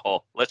down the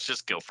hole. Let's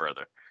just go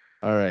further.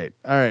 All right.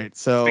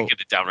 So We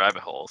get it down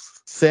rabbit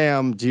holes.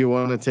 Sam, do you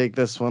want to take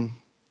this one?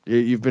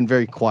 You've been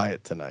very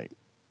quiet tonight.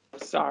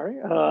 Sorry.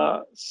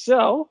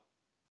 So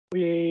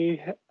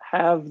we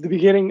have the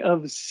beginning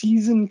of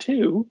season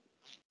 2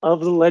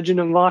 of The Legend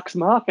of Vox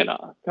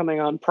Machina coming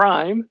on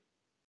Prime.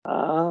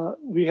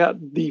 We got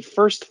the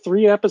first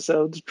 3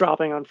 episodes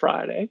dropping on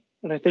Friday,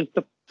 and I think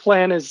the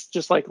plan is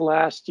just like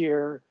last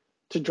year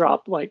to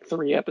drop like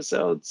 3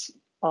 episodes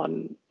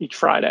on each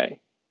Friday.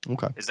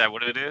 Okay. Is that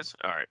what it is?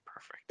 All right,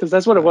 perfect. Because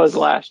that's what it was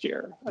last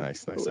year.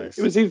 Nice. It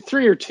was either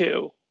 3 or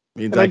 2.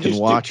 Means and I can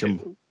just watch do them.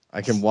 2.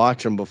 I can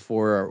watch them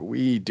before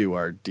we do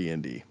our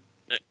D&D.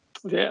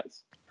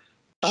 Yes.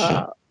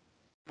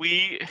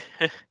 We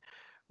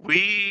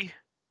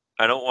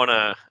I don't want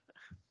to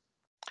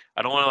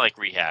like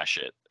rehash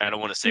it. I don't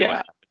want to say what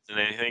happens in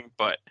anything,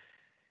 but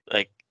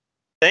like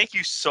thank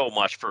you so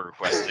much for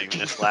requesting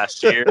this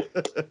last year.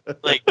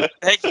 Like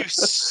thank you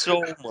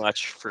so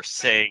much for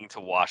saying to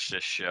watch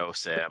this show,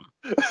 Sam.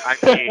 I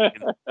mean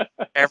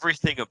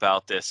everything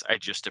about this, I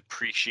just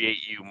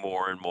appreciate you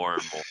more and more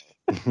and more.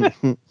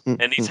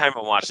 Anytime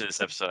I'm watching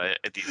these episodes,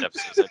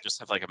 I just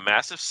have like a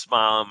massive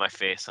smile on my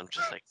face. I'm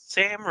just like,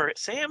 Sam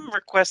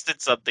requested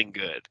something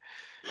good.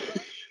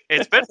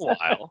 It's been a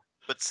while,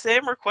 but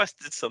Sam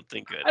requested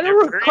something good. I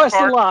don't request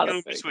a lot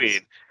of things.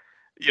 You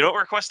don't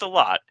request a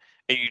lot,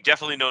 and you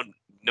definitely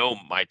know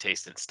my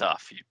taste in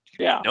stuff.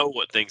 You know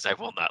what things I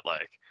will not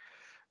like.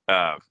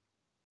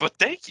 But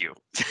thank you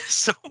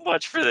so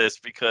much for this,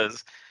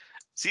 because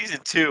season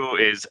 2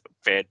 is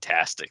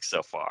fantastic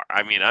so far.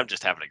 I mean, I'm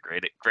just having a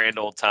grand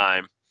old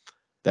time.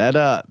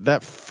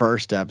 That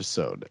first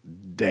episode,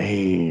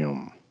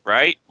 damn.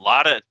 Right?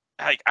 Lot of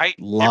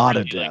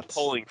deaths. Like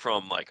pulling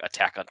from like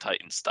Attack on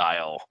Titan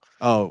style.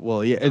 Oh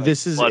well, yeah. Like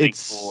this is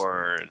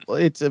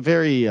it's a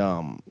very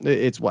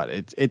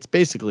it's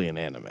basically an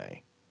anime.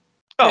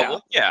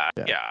 Oh yeah.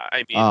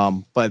 I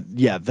mean, but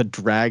yeah, the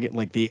dragon,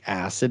 like the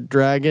acid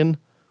dragon.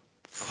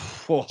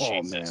 Oh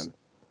Jesus. Man,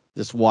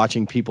 just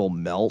watching people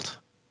melt,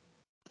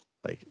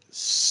 like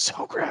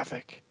so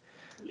graphic.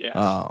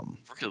 Yeah.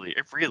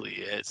 It really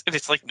is, and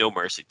it's like No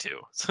Mercy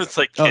too. So it's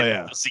like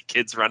you'll see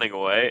kids running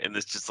away, and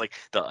it's just like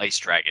the ice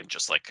dragon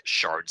just like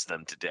shards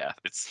them to death.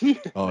 It's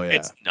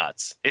it's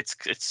nuts. It's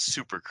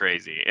super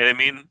crazy, and I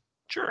mean,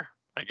 sure,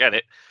 I get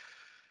it,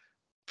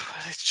 but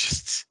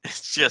it's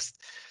just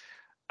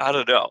I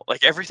don't know.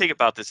 Like everything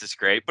about this is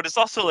great, but it's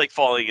also like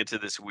falling into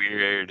this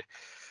weird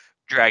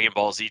Dragon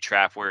Ball Z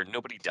trap where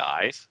nobody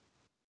dies,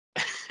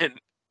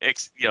 and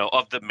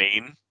of the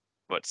main.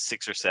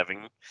 6 or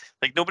 7,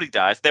 like nobody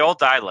dies. They all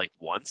die like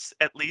once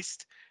at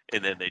least,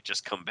 and then they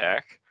just come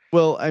back.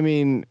 Well, I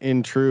mean,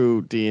 in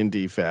true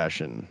D&D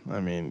fashion, I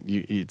mean,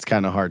 it's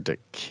kind of hard to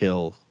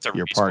kill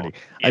your party.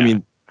 Yeah. I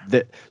mean,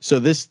 so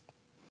this,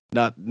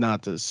 not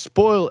to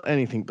spoil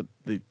anything, but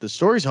the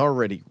story's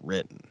already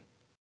written.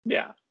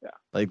 Yeah.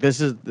 Like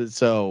this is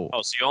so.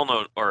 Oh, so you all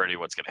know already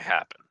what's going to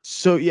happen.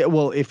 So yeah,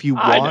 well, if you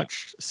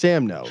watch,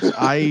 Sam knows.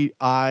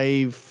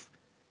 I've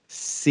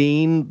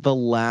seen the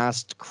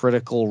last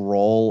Critical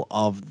Role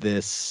of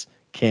this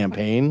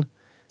campaign,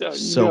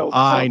 so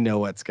I know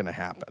what's going to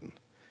happen.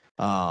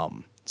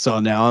 So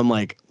now I'm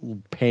like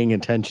paying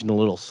attention to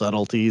little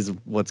subtleties of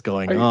what's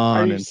going on.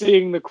 Are you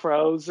seeing the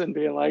crows and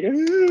being like,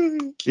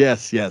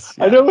 yes.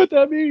 I know what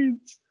that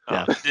means.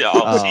 Yeah.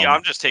 See,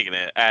 I'm just taking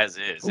it as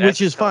is.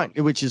 Which is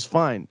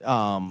fine.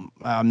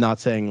 I'm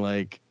not saying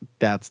like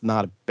that's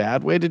not a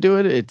bad way to do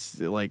it. It's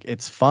like,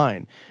 it's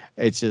fine.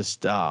 It's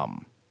just,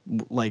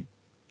 like,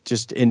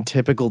 just in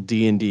typical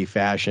D&D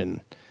fashion,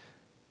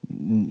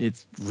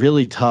 it's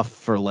really tough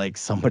for like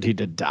somebody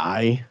to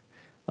die,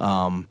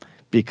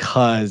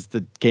 because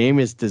the game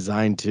is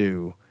designed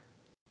to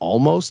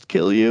almost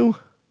kill you.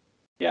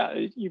 Yeah,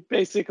 you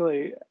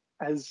basically,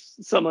 as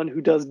someone who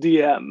does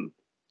DM,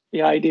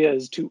 the idea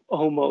is to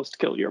almost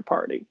kill your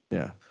party.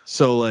 Yeah.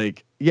 So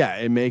like, yeah,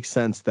 it makes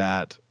sense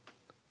that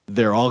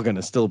they're all going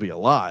to still be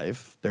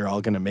alive. They're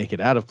all going to make it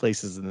out of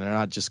places, and they're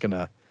not just going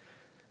to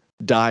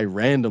die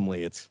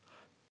randomly. It's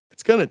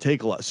going to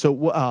take a lot. So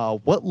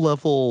what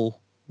level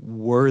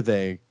were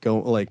they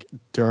going like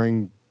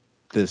during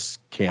this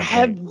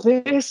campaign?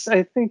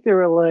 I think they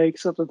were like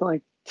something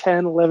like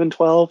 10, 11,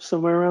 12,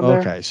 somewhere around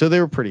there. Okay, so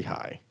they were pretty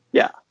high.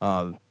 Yeah.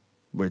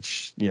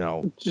 Which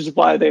is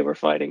why they were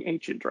fighting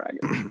ancient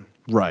dragons.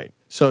 Right.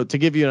 So to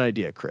give you an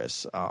idea,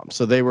 Chris,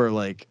 so they were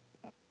like,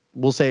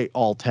 we'll say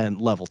all 10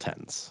 level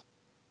 10s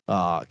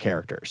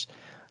characters.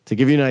 To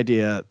give you an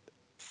idea,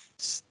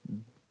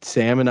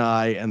 Sam and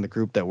I and the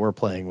group that we're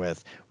playing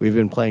with, we've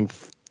been playing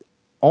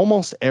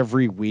almost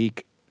every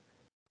week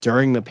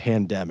during the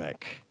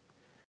pandemic.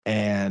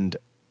 And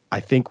I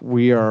think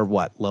we are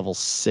level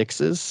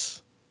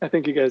 6s? I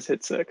think you guys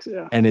hit 6,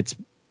 yeah. And it's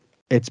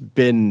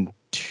been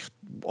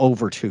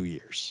over 2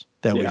 years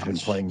that we've been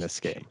playing this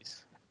game.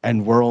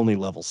 And we're only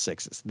level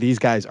 6s. These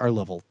guys are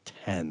level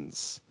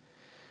 10s.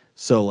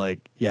 So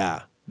like,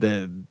 yeah,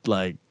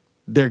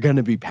 they're going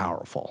to be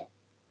powerful.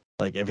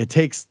 Like if it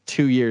takes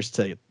 2 years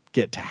to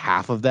get to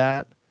half of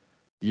that,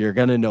 you're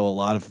going to know a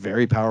lot of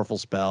very powerful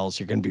spells.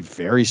 You're going to be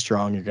very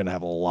strong. You're going to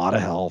have a lot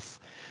of health.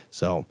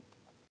 So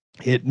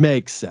it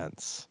makes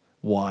sense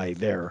why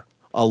they're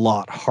a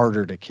lot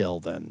harder to kill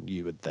than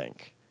you would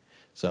think.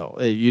 So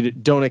you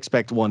don't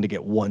expect one to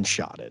get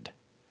one-shotted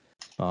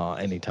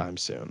anytime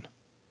soon.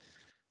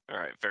 All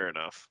right, fair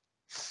enough.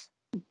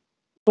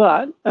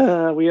 But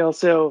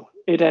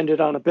it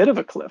ended on a bit of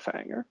a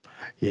cliffhanger.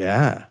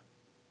 Yeah.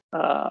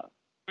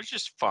 Which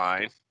is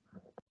fine.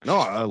 No,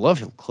 I love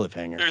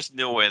cliffhanger. There's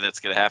no way that's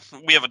gonna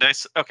happen. We have a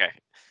nice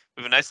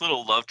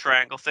little love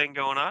triangle thing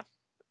going on.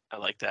 I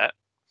like that.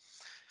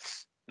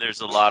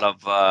 There's a lot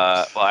of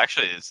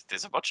actually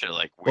there's a bunch of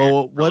like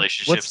weird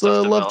relationship what's stuff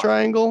the love developed.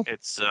 triangle?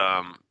 It's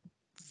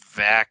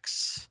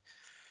Vax,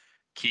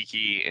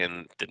 Kiki,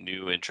 and the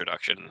new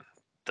introduction,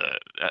 the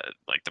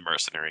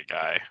mercenary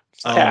guy.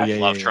 So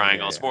love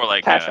triangle. It's more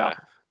like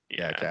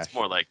it's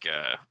more like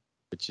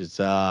which is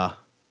the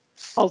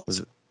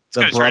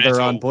brother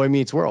on Boy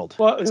Meets World.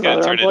 Well, it's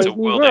gonna turn into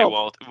will they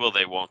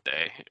won't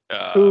they?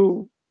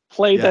 Who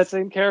played that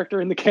same character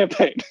in the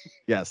campaign?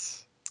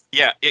 Yes.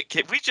 Yeah.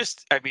 Can we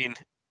just? I mean,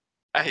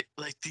 I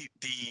like the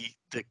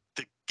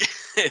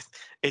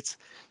it's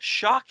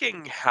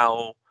shocking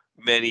how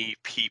many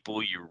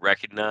people you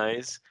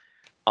recognize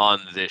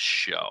on this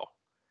show.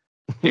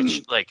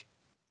 It's like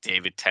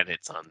David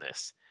Tennant's on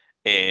this,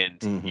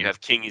 and you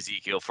have King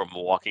Ezekiel from The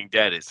Walking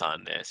Dead is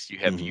on this. You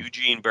have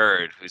Eugene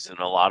Bird, who's in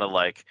a lot of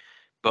like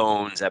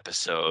Bones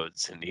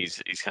episodes, and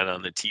he's kind of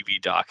on the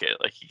TV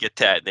docket. Like you get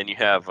that. And then you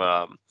have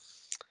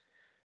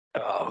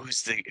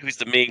who's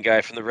the main guy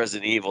from the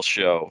Resident Evil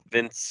show?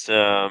 Vince.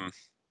 Him.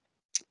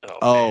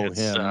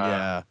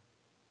 Yeah.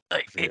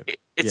 Like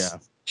it's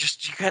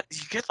just you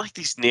get like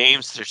these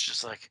names. There's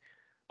just like,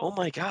 oh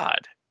my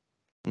god,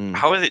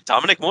 how is it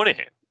Dominic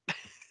Monaghan?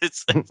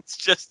 it's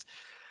just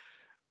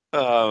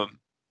God,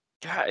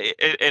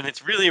 and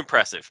it's really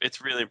impressive.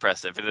 It's really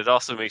impressive, and it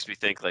also makes me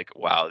think like,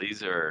 wow,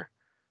 these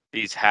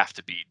have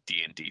to be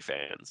D&D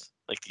fans.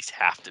 Like these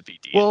have to be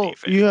D&D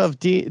fans. You have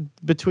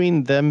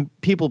between them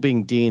people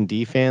being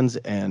D&D fans,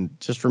 and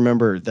just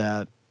remember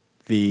that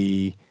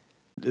the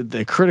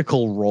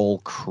Critical Role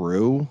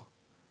crew,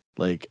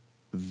 like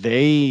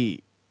they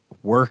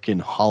work in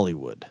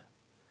Hollywood.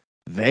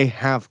 They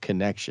have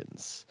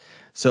connections.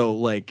 So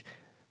like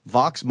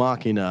Vox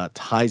Machina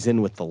ties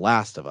in with The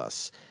Last of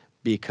Us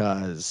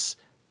because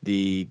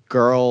the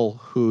girl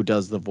who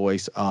does the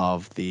voice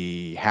of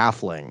the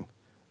halfling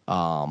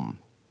was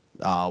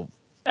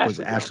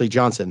Ashley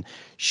Johnson.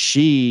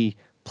 She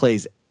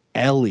plays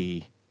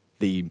Ellie,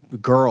 the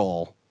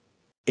girl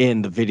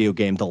in the video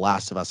game The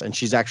Last of Us, and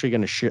she's actually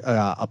going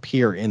to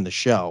appear in the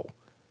show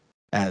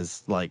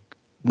as like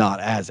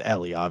not as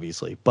Ellie,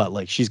 obviously, but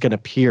like she's going to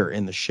appear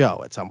in the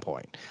show at some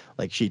point.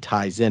 Like she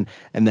ties in,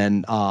 and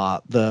then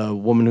the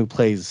woman who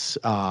plays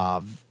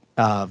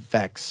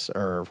Vex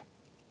or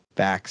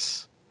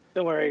Vax.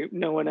 Don't worry,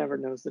 no one ever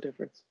knows the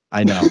difference.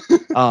 I know,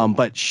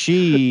 but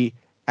she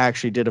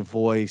actually did a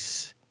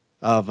voice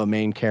of a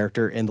main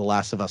character in The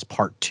Last of Us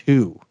Part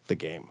 2, the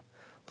game.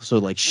 So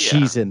like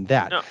she's in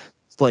that. No.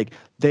 It's like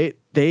they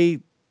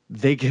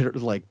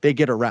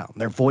get around.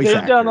 They're voice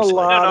actors. Done a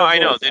lot. I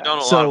know they've done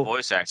a lot of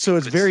voice acting. So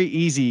it's very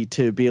easy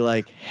to be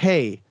like,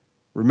 hey,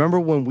 remember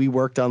when we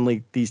worked on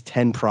like these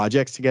 10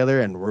 projects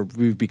together and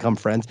we've become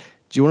friends?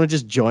 Do you want to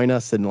just join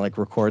us and like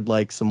record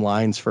like some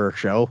lines for a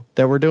show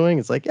that we're doing?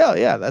 It's like,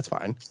 yeah, that's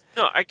fine.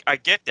 No, I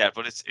get that,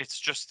 but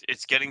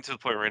it's getting to the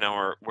point right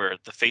now where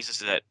the faces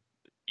that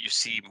you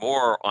see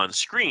more on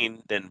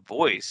screen than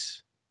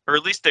voice, or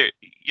at least they're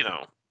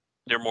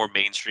more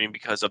mainstream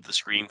because of the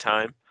screen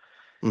time.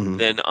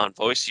 Then on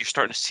voice, you're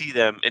starting to see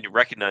them and you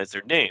recognize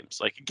their names.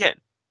 Like again,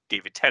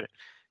 David Tennant,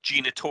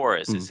 Gina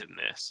Torres is in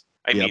this.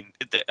 I mean,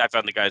 I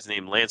found the guy's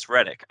name, Lance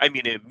Reddick. I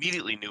mean, I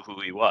immediately knew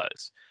who he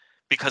was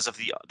because of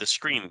the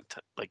screen,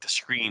 like the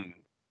screen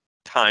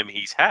time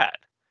he's had.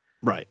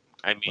 Right.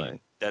 I mean,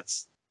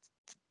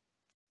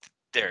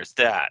 there's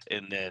that,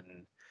 and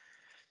then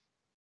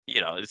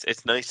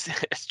it's nice.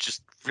 It's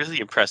just really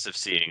impressive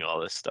seeing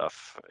all this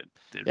stuff.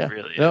 It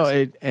really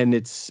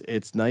is.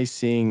 It's nice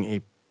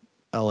seeing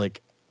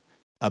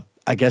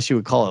I guess you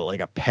would call it like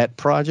a pet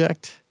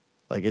project.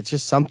 Like it's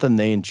just something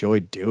they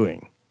enjoyed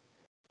doing.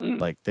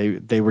 Like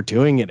they were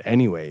doing it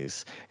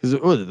anyways.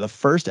 Because the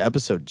first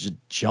episode just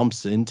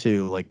jumps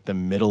into like the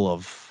middle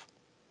of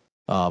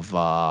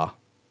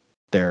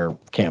their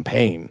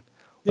campaign.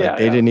 Like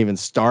they didn't even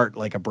start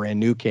like a brand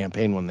new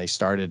campaign when they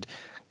started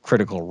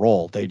Critical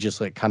Role. They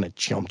just like kind of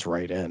jumped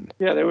right in.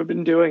 Yeah, they had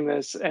been doing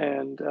this,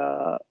 and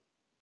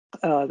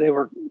they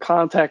were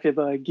contacted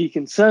by Geek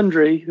and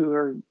Sundry, who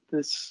are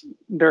this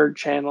nerd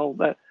channel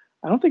that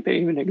I don't think they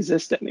even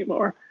exist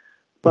anymore,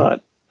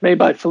 but made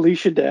by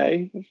Felicia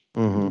Day.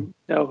 You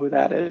know who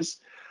that is.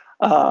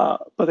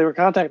 But they were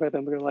contacted by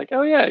them. They were like,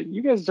 oh yeah,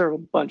 you guys are a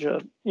bunch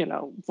of,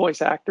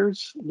 voice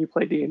actors. And you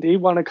play D&D.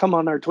 Want to come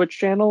on our Twitch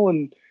channel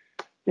and,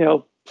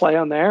 play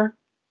on there?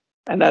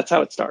 And that's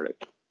how it started.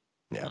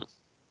 Yeah.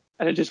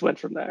 and it just went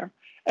from there.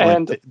 Like,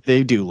 And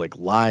they do like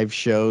live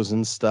shows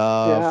and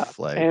stuff.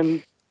 yeah, Like,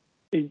 and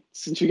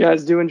since you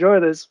guys do enjoy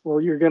this,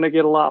 well, you're going to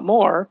get a lot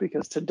more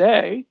because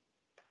today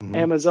mhm.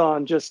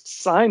 Amazon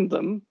just signed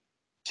them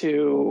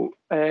to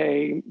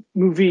a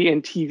movie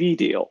and TV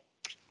deal.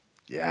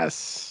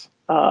 Yes.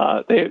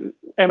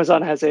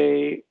 Amazon has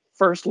a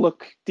first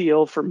look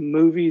deal for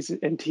movies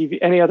and TV,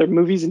 any other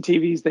movies and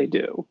TVs they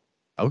do.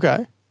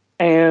 Okay.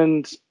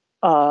 And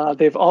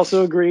they've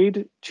also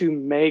agreed to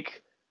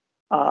make,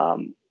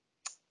 God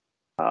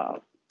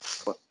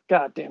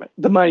damn it,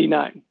 The Mighty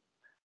Nine,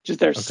 which is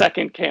their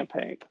second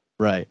campaign.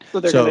 Right. So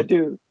they're going to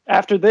do,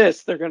 after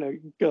this, they're going to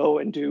go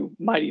and do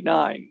Mighty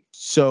Nine.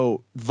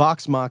 So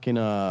Vox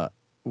Machina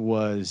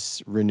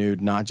was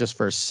renewed not just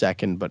for a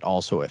second, but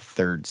also a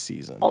third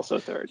season. Also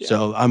third, yeah.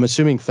 So I'm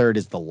assuming third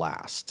is the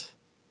last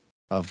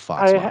of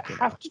Vox Machina.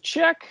 I have to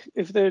check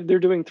if they're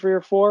doing 3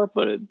 or 4,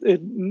 but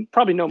it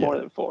probably no more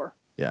than 4.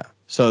 Yeah.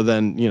 So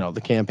then,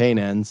 the campaign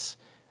ends,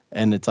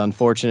 and it's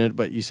unfortunate,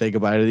 but you say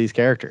goodbye to these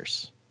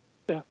characters.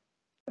 Yeah.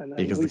 And then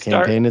because the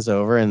campaign is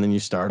over, and then you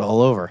start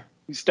all over.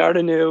 We start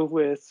anew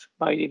with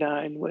Mighty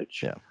Nine,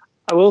 which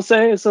I will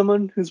say, as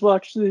someone who's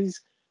watched these,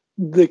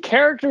 the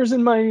characters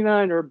in Mighty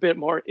Nine are a bit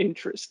more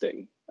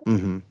interesting.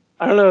 Mm-hmm.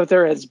 I don't know if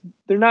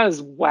they're not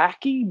as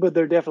wacky, but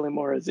they're definitely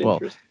more as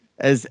interesting.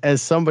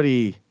 As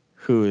somebody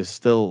who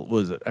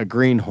was a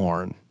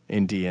greenhorn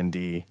in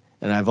D&D,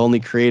 and I've only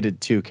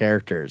created 2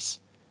 characters,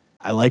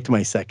 I liked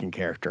my second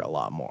character a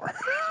lot more.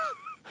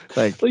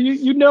 Like, well,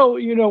 you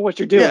know what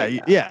you're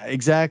doing. Yeah,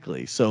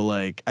 exactly. So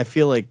like, I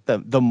feel like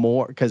the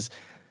more, because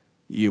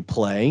you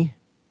play,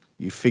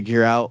 you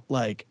figure out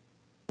like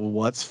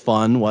what's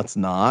fun, what's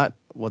not,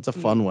 what's a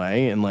fun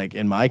way, and like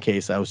in my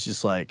case, I was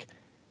just like,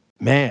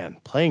 man,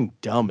 playing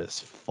dumb is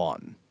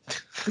fun.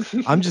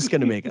 I'm just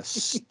gonna make a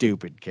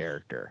stupid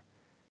character,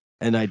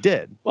 and I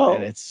did,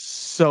 and it's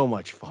so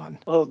much fun.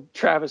 Well,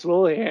 Travis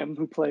Willingham,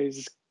 who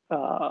plays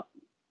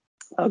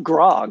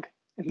Grog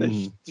in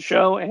the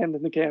show and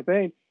in the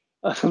campaign,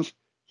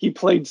 he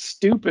played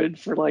stupid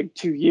for like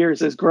 2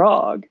 years as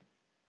Grog,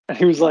 and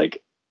he was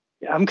like,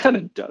 yeah, I'm kind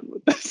of done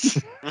with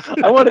this.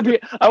 I want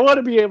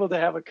to be able to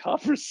have a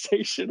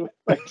conversation with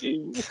my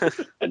team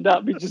and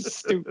not be just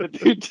stupid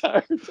the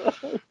entire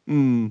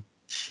time.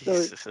 So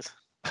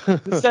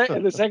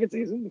in the second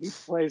season, he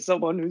plays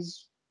someone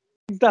he's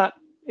not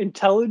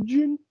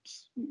intelligent,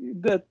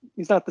 that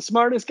he's not the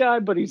smartest guy,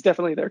 but he's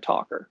definitely their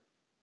talker.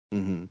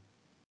 Mm-hmm.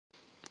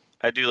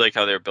 I do like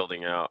how they're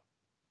building out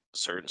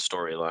certain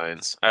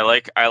storylines. I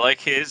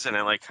like his, and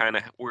I like kind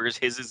of where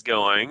his is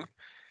going.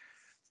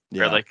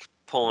 Yeah. They're like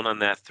pulling on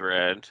that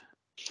thread.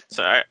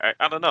 So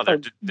I don't know.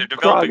 They're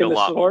developing a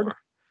lot more.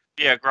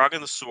 Yeah, Grog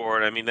and the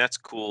Sword. I mean, that's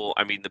cool.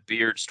 I mean, the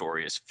beard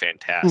story is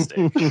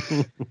fantastic.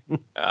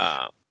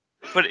 But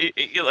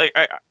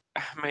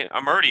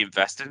I'm already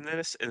invested in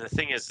this, and the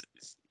thing is,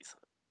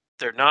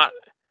 they're not.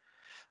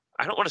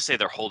 I don't want to say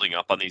they're holding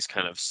up on these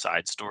kind of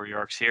side story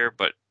arcs here,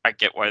 but I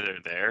get why they're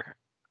there.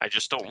 I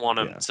just don't want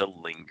them to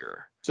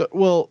linger. So,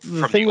 well,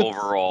 from the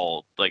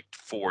overall like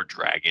 4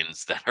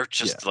 dragons that are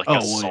just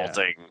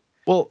assaulting.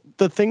 Well,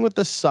 the thing with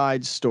the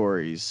side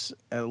stories,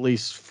 at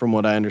least from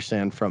what I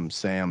understand from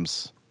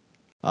Sam's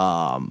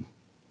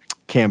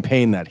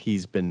campaign that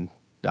he's been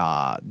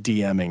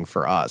DMing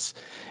for us,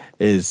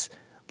 is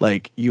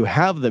like you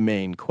have the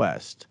main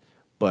quest,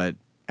 but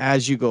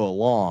as you go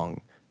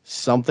along,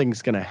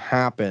 something's going to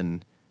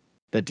happen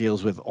that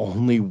deals with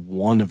only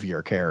one of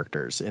your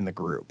characters in the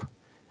group.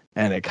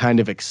 And it kind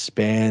of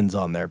expands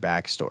on their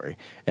backstory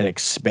and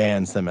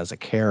expands them as a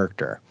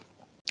character.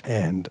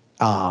 And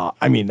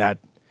I mean, that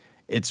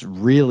it's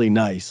really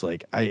nice.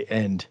 Like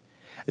and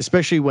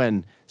especially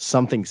when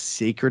something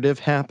secretive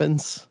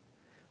happens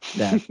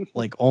that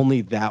like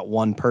only that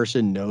one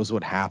person knows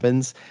what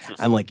happens.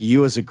 And like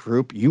you as a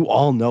group, you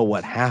all know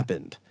what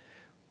happened,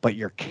 but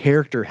your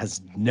character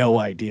has no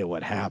idea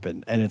what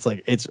happened. And it's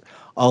like, it's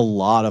a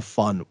lot of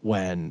fun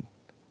when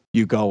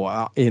you go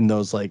out in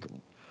those like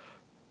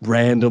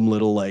random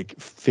little like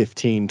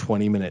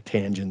 15-20 minute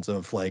tangents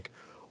of like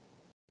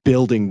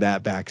building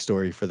that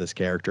backstory for this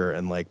character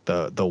and like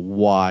the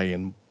why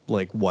and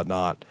like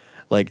whatnot,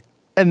 like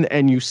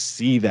and you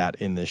see that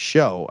in this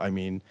show. I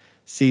mean,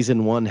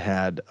 season 1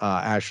 had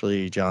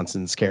Ashley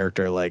Johnson's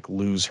character like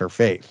lose her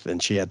faith,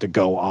 and she had to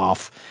go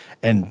off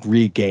and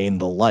regain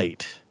the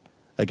light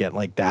again.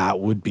 Like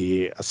that would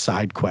be a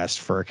side quest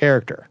for a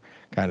character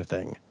kind of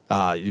thing.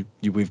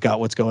 We've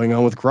got what's going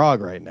on with Grog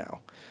right now.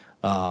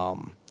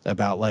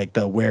 About like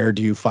where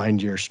do you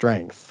find your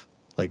strength?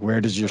 Like,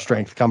 where does your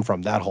strength come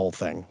from? That whole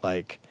thing.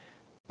 Like,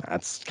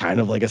 that's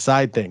kind of like a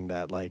side thing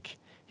that like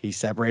he's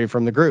separated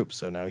from the group.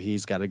 So now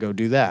he's got to go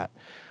do that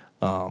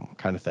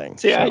kind of thing.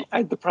 See, so.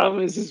 The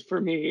problem is for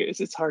me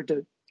is it's hard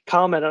to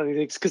comment on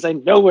these because I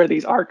know where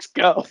these arcs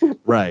go.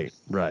 Right.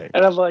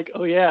 And I'm like,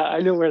 oh yeah,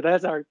 I know where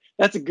that's arc.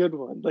 That's a good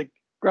one. Like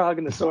Grog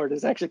and the Sword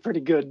is actually a pretty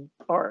good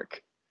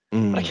arc.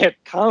 I can't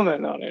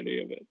comment on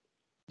any of it.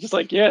 Just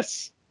like,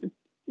 yes,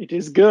 it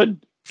is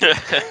good. Can't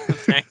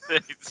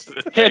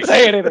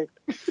say anything.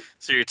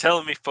 So you're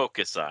telling me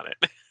focus on it.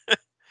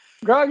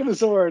 Grog and the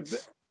Sword.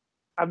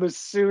 I'm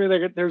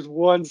assuming there's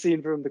one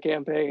scene from the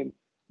campaign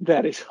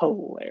that is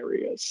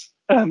hilarious.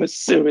 I'm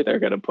assuming they're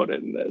going to put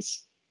it in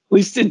this, at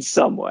least in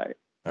some way.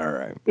 All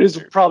right. It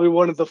is probably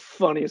one of the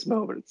funniest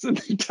moments in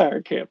the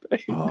entire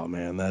campaign. Oh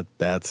man,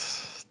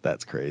 that's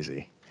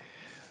crazy.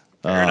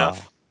 Fair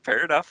enough.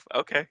 Fair enough.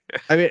 Okay.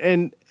 I mean,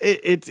 and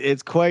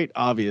it's quite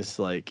obvious.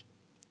 Like,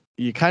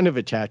 you kind of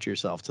attach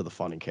yourself to the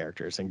funny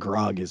characters, and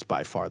Grog is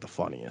by far the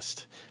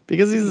funniest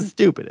because he's the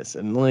stupidest,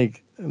 and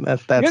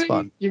that's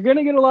fun. You're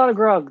gonna get a lot of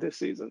Grog this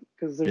season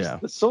because there's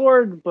the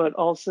sword, but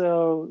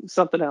also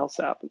something else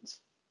happens.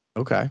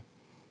 Okay.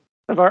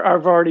 I've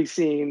already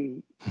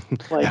seen.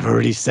 Like, I've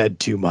already said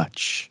too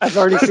much. I've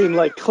already seen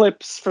like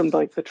clips from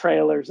like the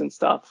trailers and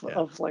stuff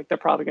of like the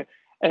propaganda,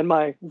 and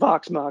my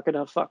Vox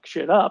Machina fuck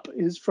shit up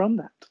is from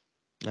that.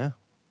 Yeah.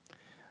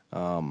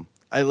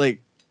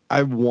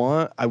 I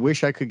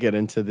wish I could get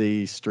into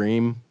the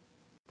stream,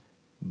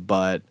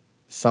 but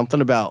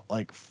something about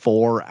like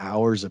 4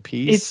 hours a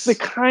piece. It's the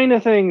kind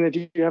of thing that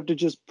you have to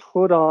just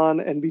put on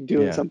and be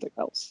doing something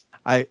else.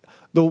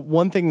 The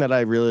one thing that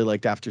I really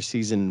liked after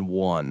season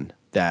 1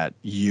 that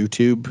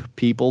YouTube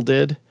people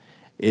did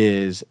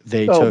is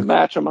they took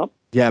match them up.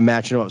 Yeah,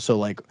 matching them up. So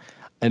like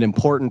an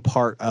important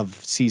part of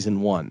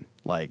season 1,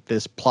 like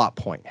this plot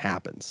point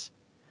happens.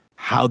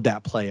 How'd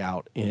that play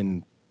out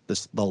in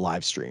the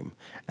live stream?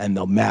 And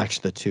they'll match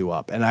the two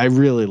up. And I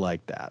really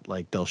like that.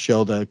 Like, they'll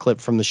show the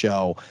clip from the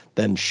show,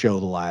 then show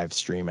the live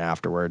stream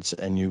afterwards,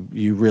 and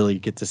you really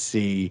get to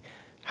see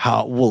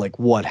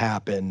what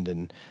happened.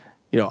 And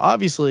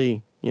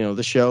obviously,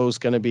 the show's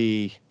going to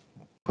be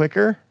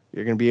quicker.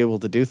 You're going to be able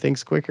to do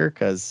things quicker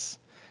because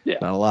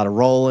not a lot of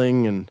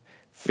rolling and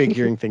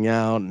figuring thing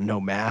out,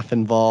 no math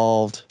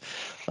involved.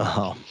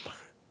 But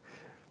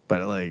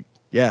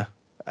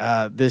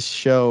this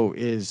show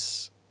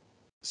is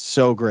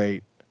so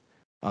great.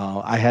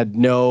 I had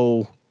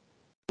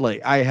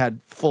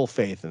full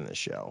faith in this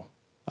show.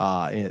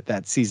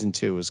 That season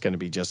 2 was going to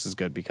be just as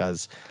good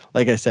because,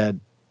 like I said,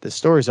 the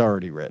story's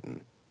already written.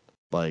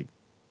 Like,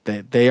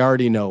 they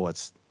already know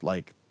what's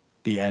like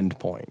the end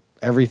point.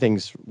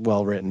 Everything's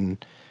well written,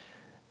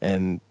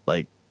 and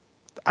like,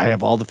 I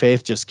have all the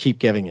faith. Just keep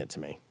giving it to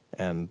me.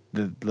 And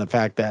the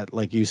fact that,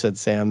 like you said,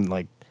 Sam,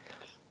 like,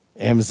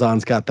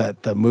 Amazon's got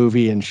the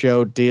movie and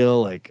show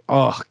deal. Like,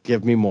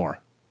 give me more.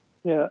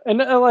 Yeah, and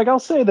like, I'll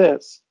say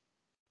this: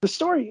 the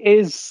story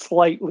is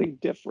slightly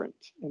different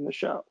in the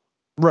show.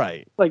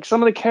 Right. Like,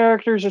 some of the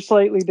characters are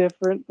slightly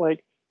different.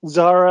 Like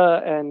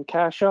Zara and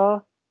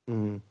Kasha,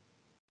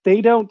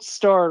 they don't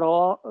start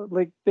off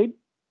like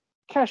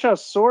Kasha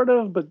sort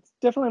of, but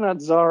definitely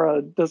not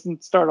Zara.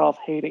 Doesn't start off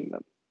hating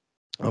them.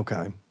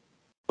 Okay.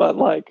 But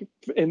like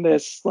in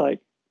this, like,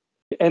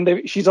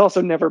 and she's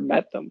also never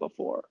met them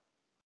before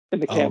in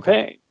the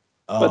campaign.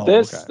 But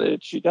this,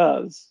 she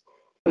does.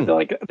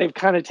 Like, they've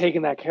kind of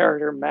taken that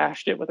character,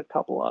 mashed it with a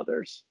couple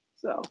others.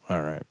 So.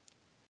 All right.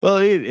 Well,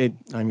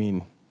 I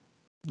mean,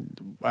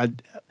 I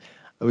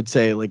would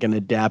say like an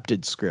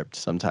adapted script.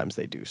 Sometimes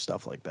they do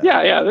stuff like that.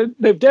 Yeah.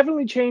 They've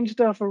definitely changed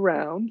stuff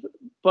around,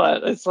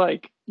 but it's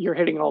like you're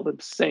hitting all the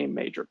same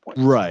major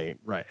points. Right.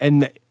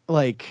 And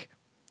like,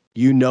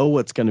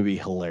 what's going to be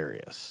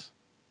hilarious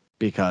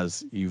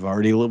because you've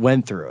already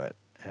went through it,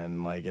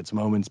 and like, it's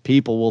moments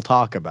people will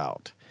talk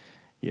about,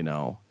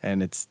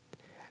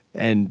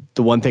 and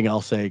the one thing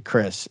I'll say,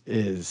 Chris,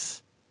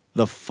 is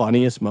the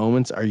funniest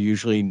moments are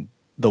usually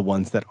the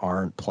ones that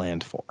aren't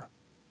planned for.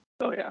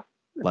 Oh yeah.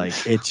 Like,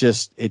 it's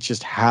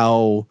just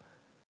how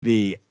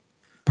the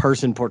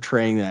person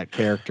portraying that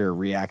character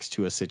reacts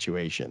to a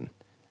situation,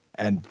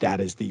 and that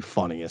is the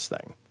funniest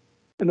thing.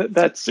 And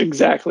that's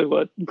exactly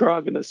what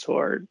Grog and the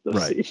Sword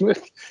scene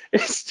with.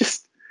 It's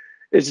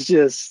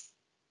just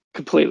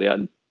completely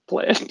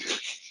unplanned.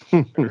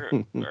 All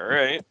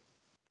right.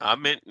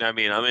 I'm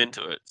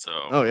into it. So.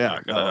 Oh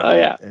yeah.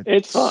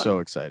 It's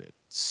fun.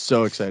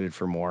 So excited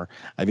for more.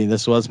 I mean,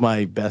 this was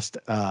my best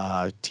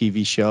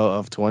TV show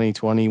of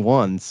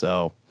 2021.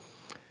 So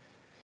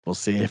we'll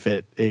see if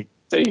it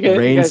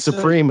reigns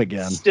supreme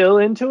again. Still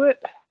into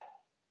it?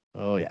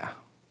 Oh yeah,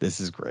 this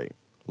is great.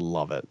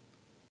 Love it.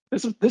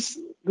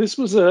 This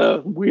was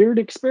a weird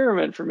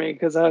experiment for me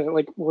because I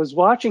was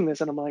watching this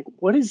and I'm like,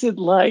 what is it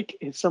like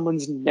if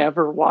someone's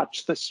never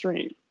watched the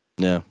stream?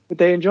 Yeah. Would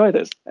they enjoy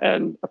this?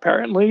 And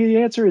apparently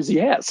the answer is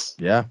yes.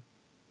 Yeah.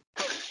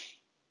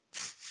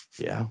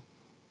 Yeah.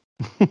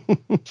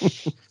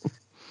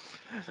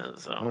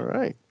 So. All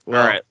right.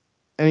 Well, all right.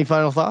 Any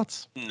final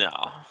thoughts?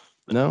 No.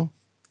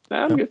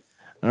 I'm good.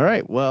 All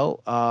right. Well,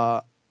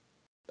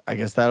 I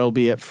guess that'll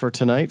be it for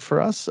tonight for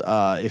us.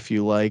 If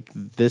you like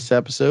this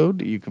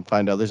episode, you can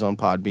find others on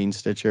Podbean,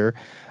 Stitcher,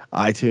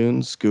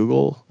 iTunes,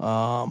 Google.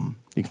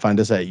 You can find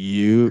us at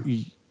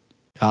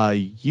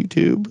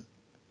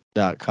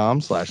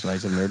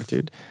YouTube.com/Knights of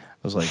Nerditude.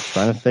 I was like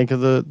trying to think of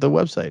the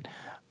website.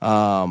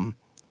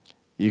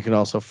 You can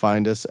also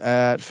find us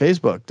at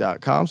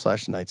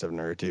facebook.com/Knights of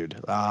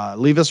Nerditude.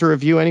 Leave us a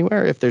review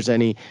anywhere. If there's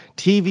any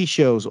TV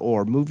shows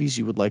or movies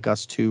you would like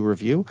us to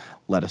review,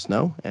 let us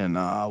know. And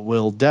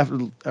we'll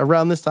definitely,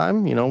 around this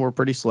time, we're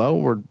pretty slow.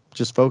 We're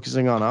just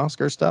focusing on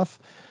Oscar stuff.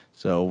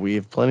 So we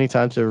have plenty of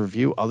time to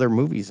review other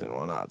movies and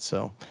whatnot.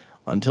 So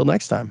until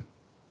next time.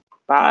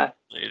 Bye.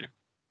 Later.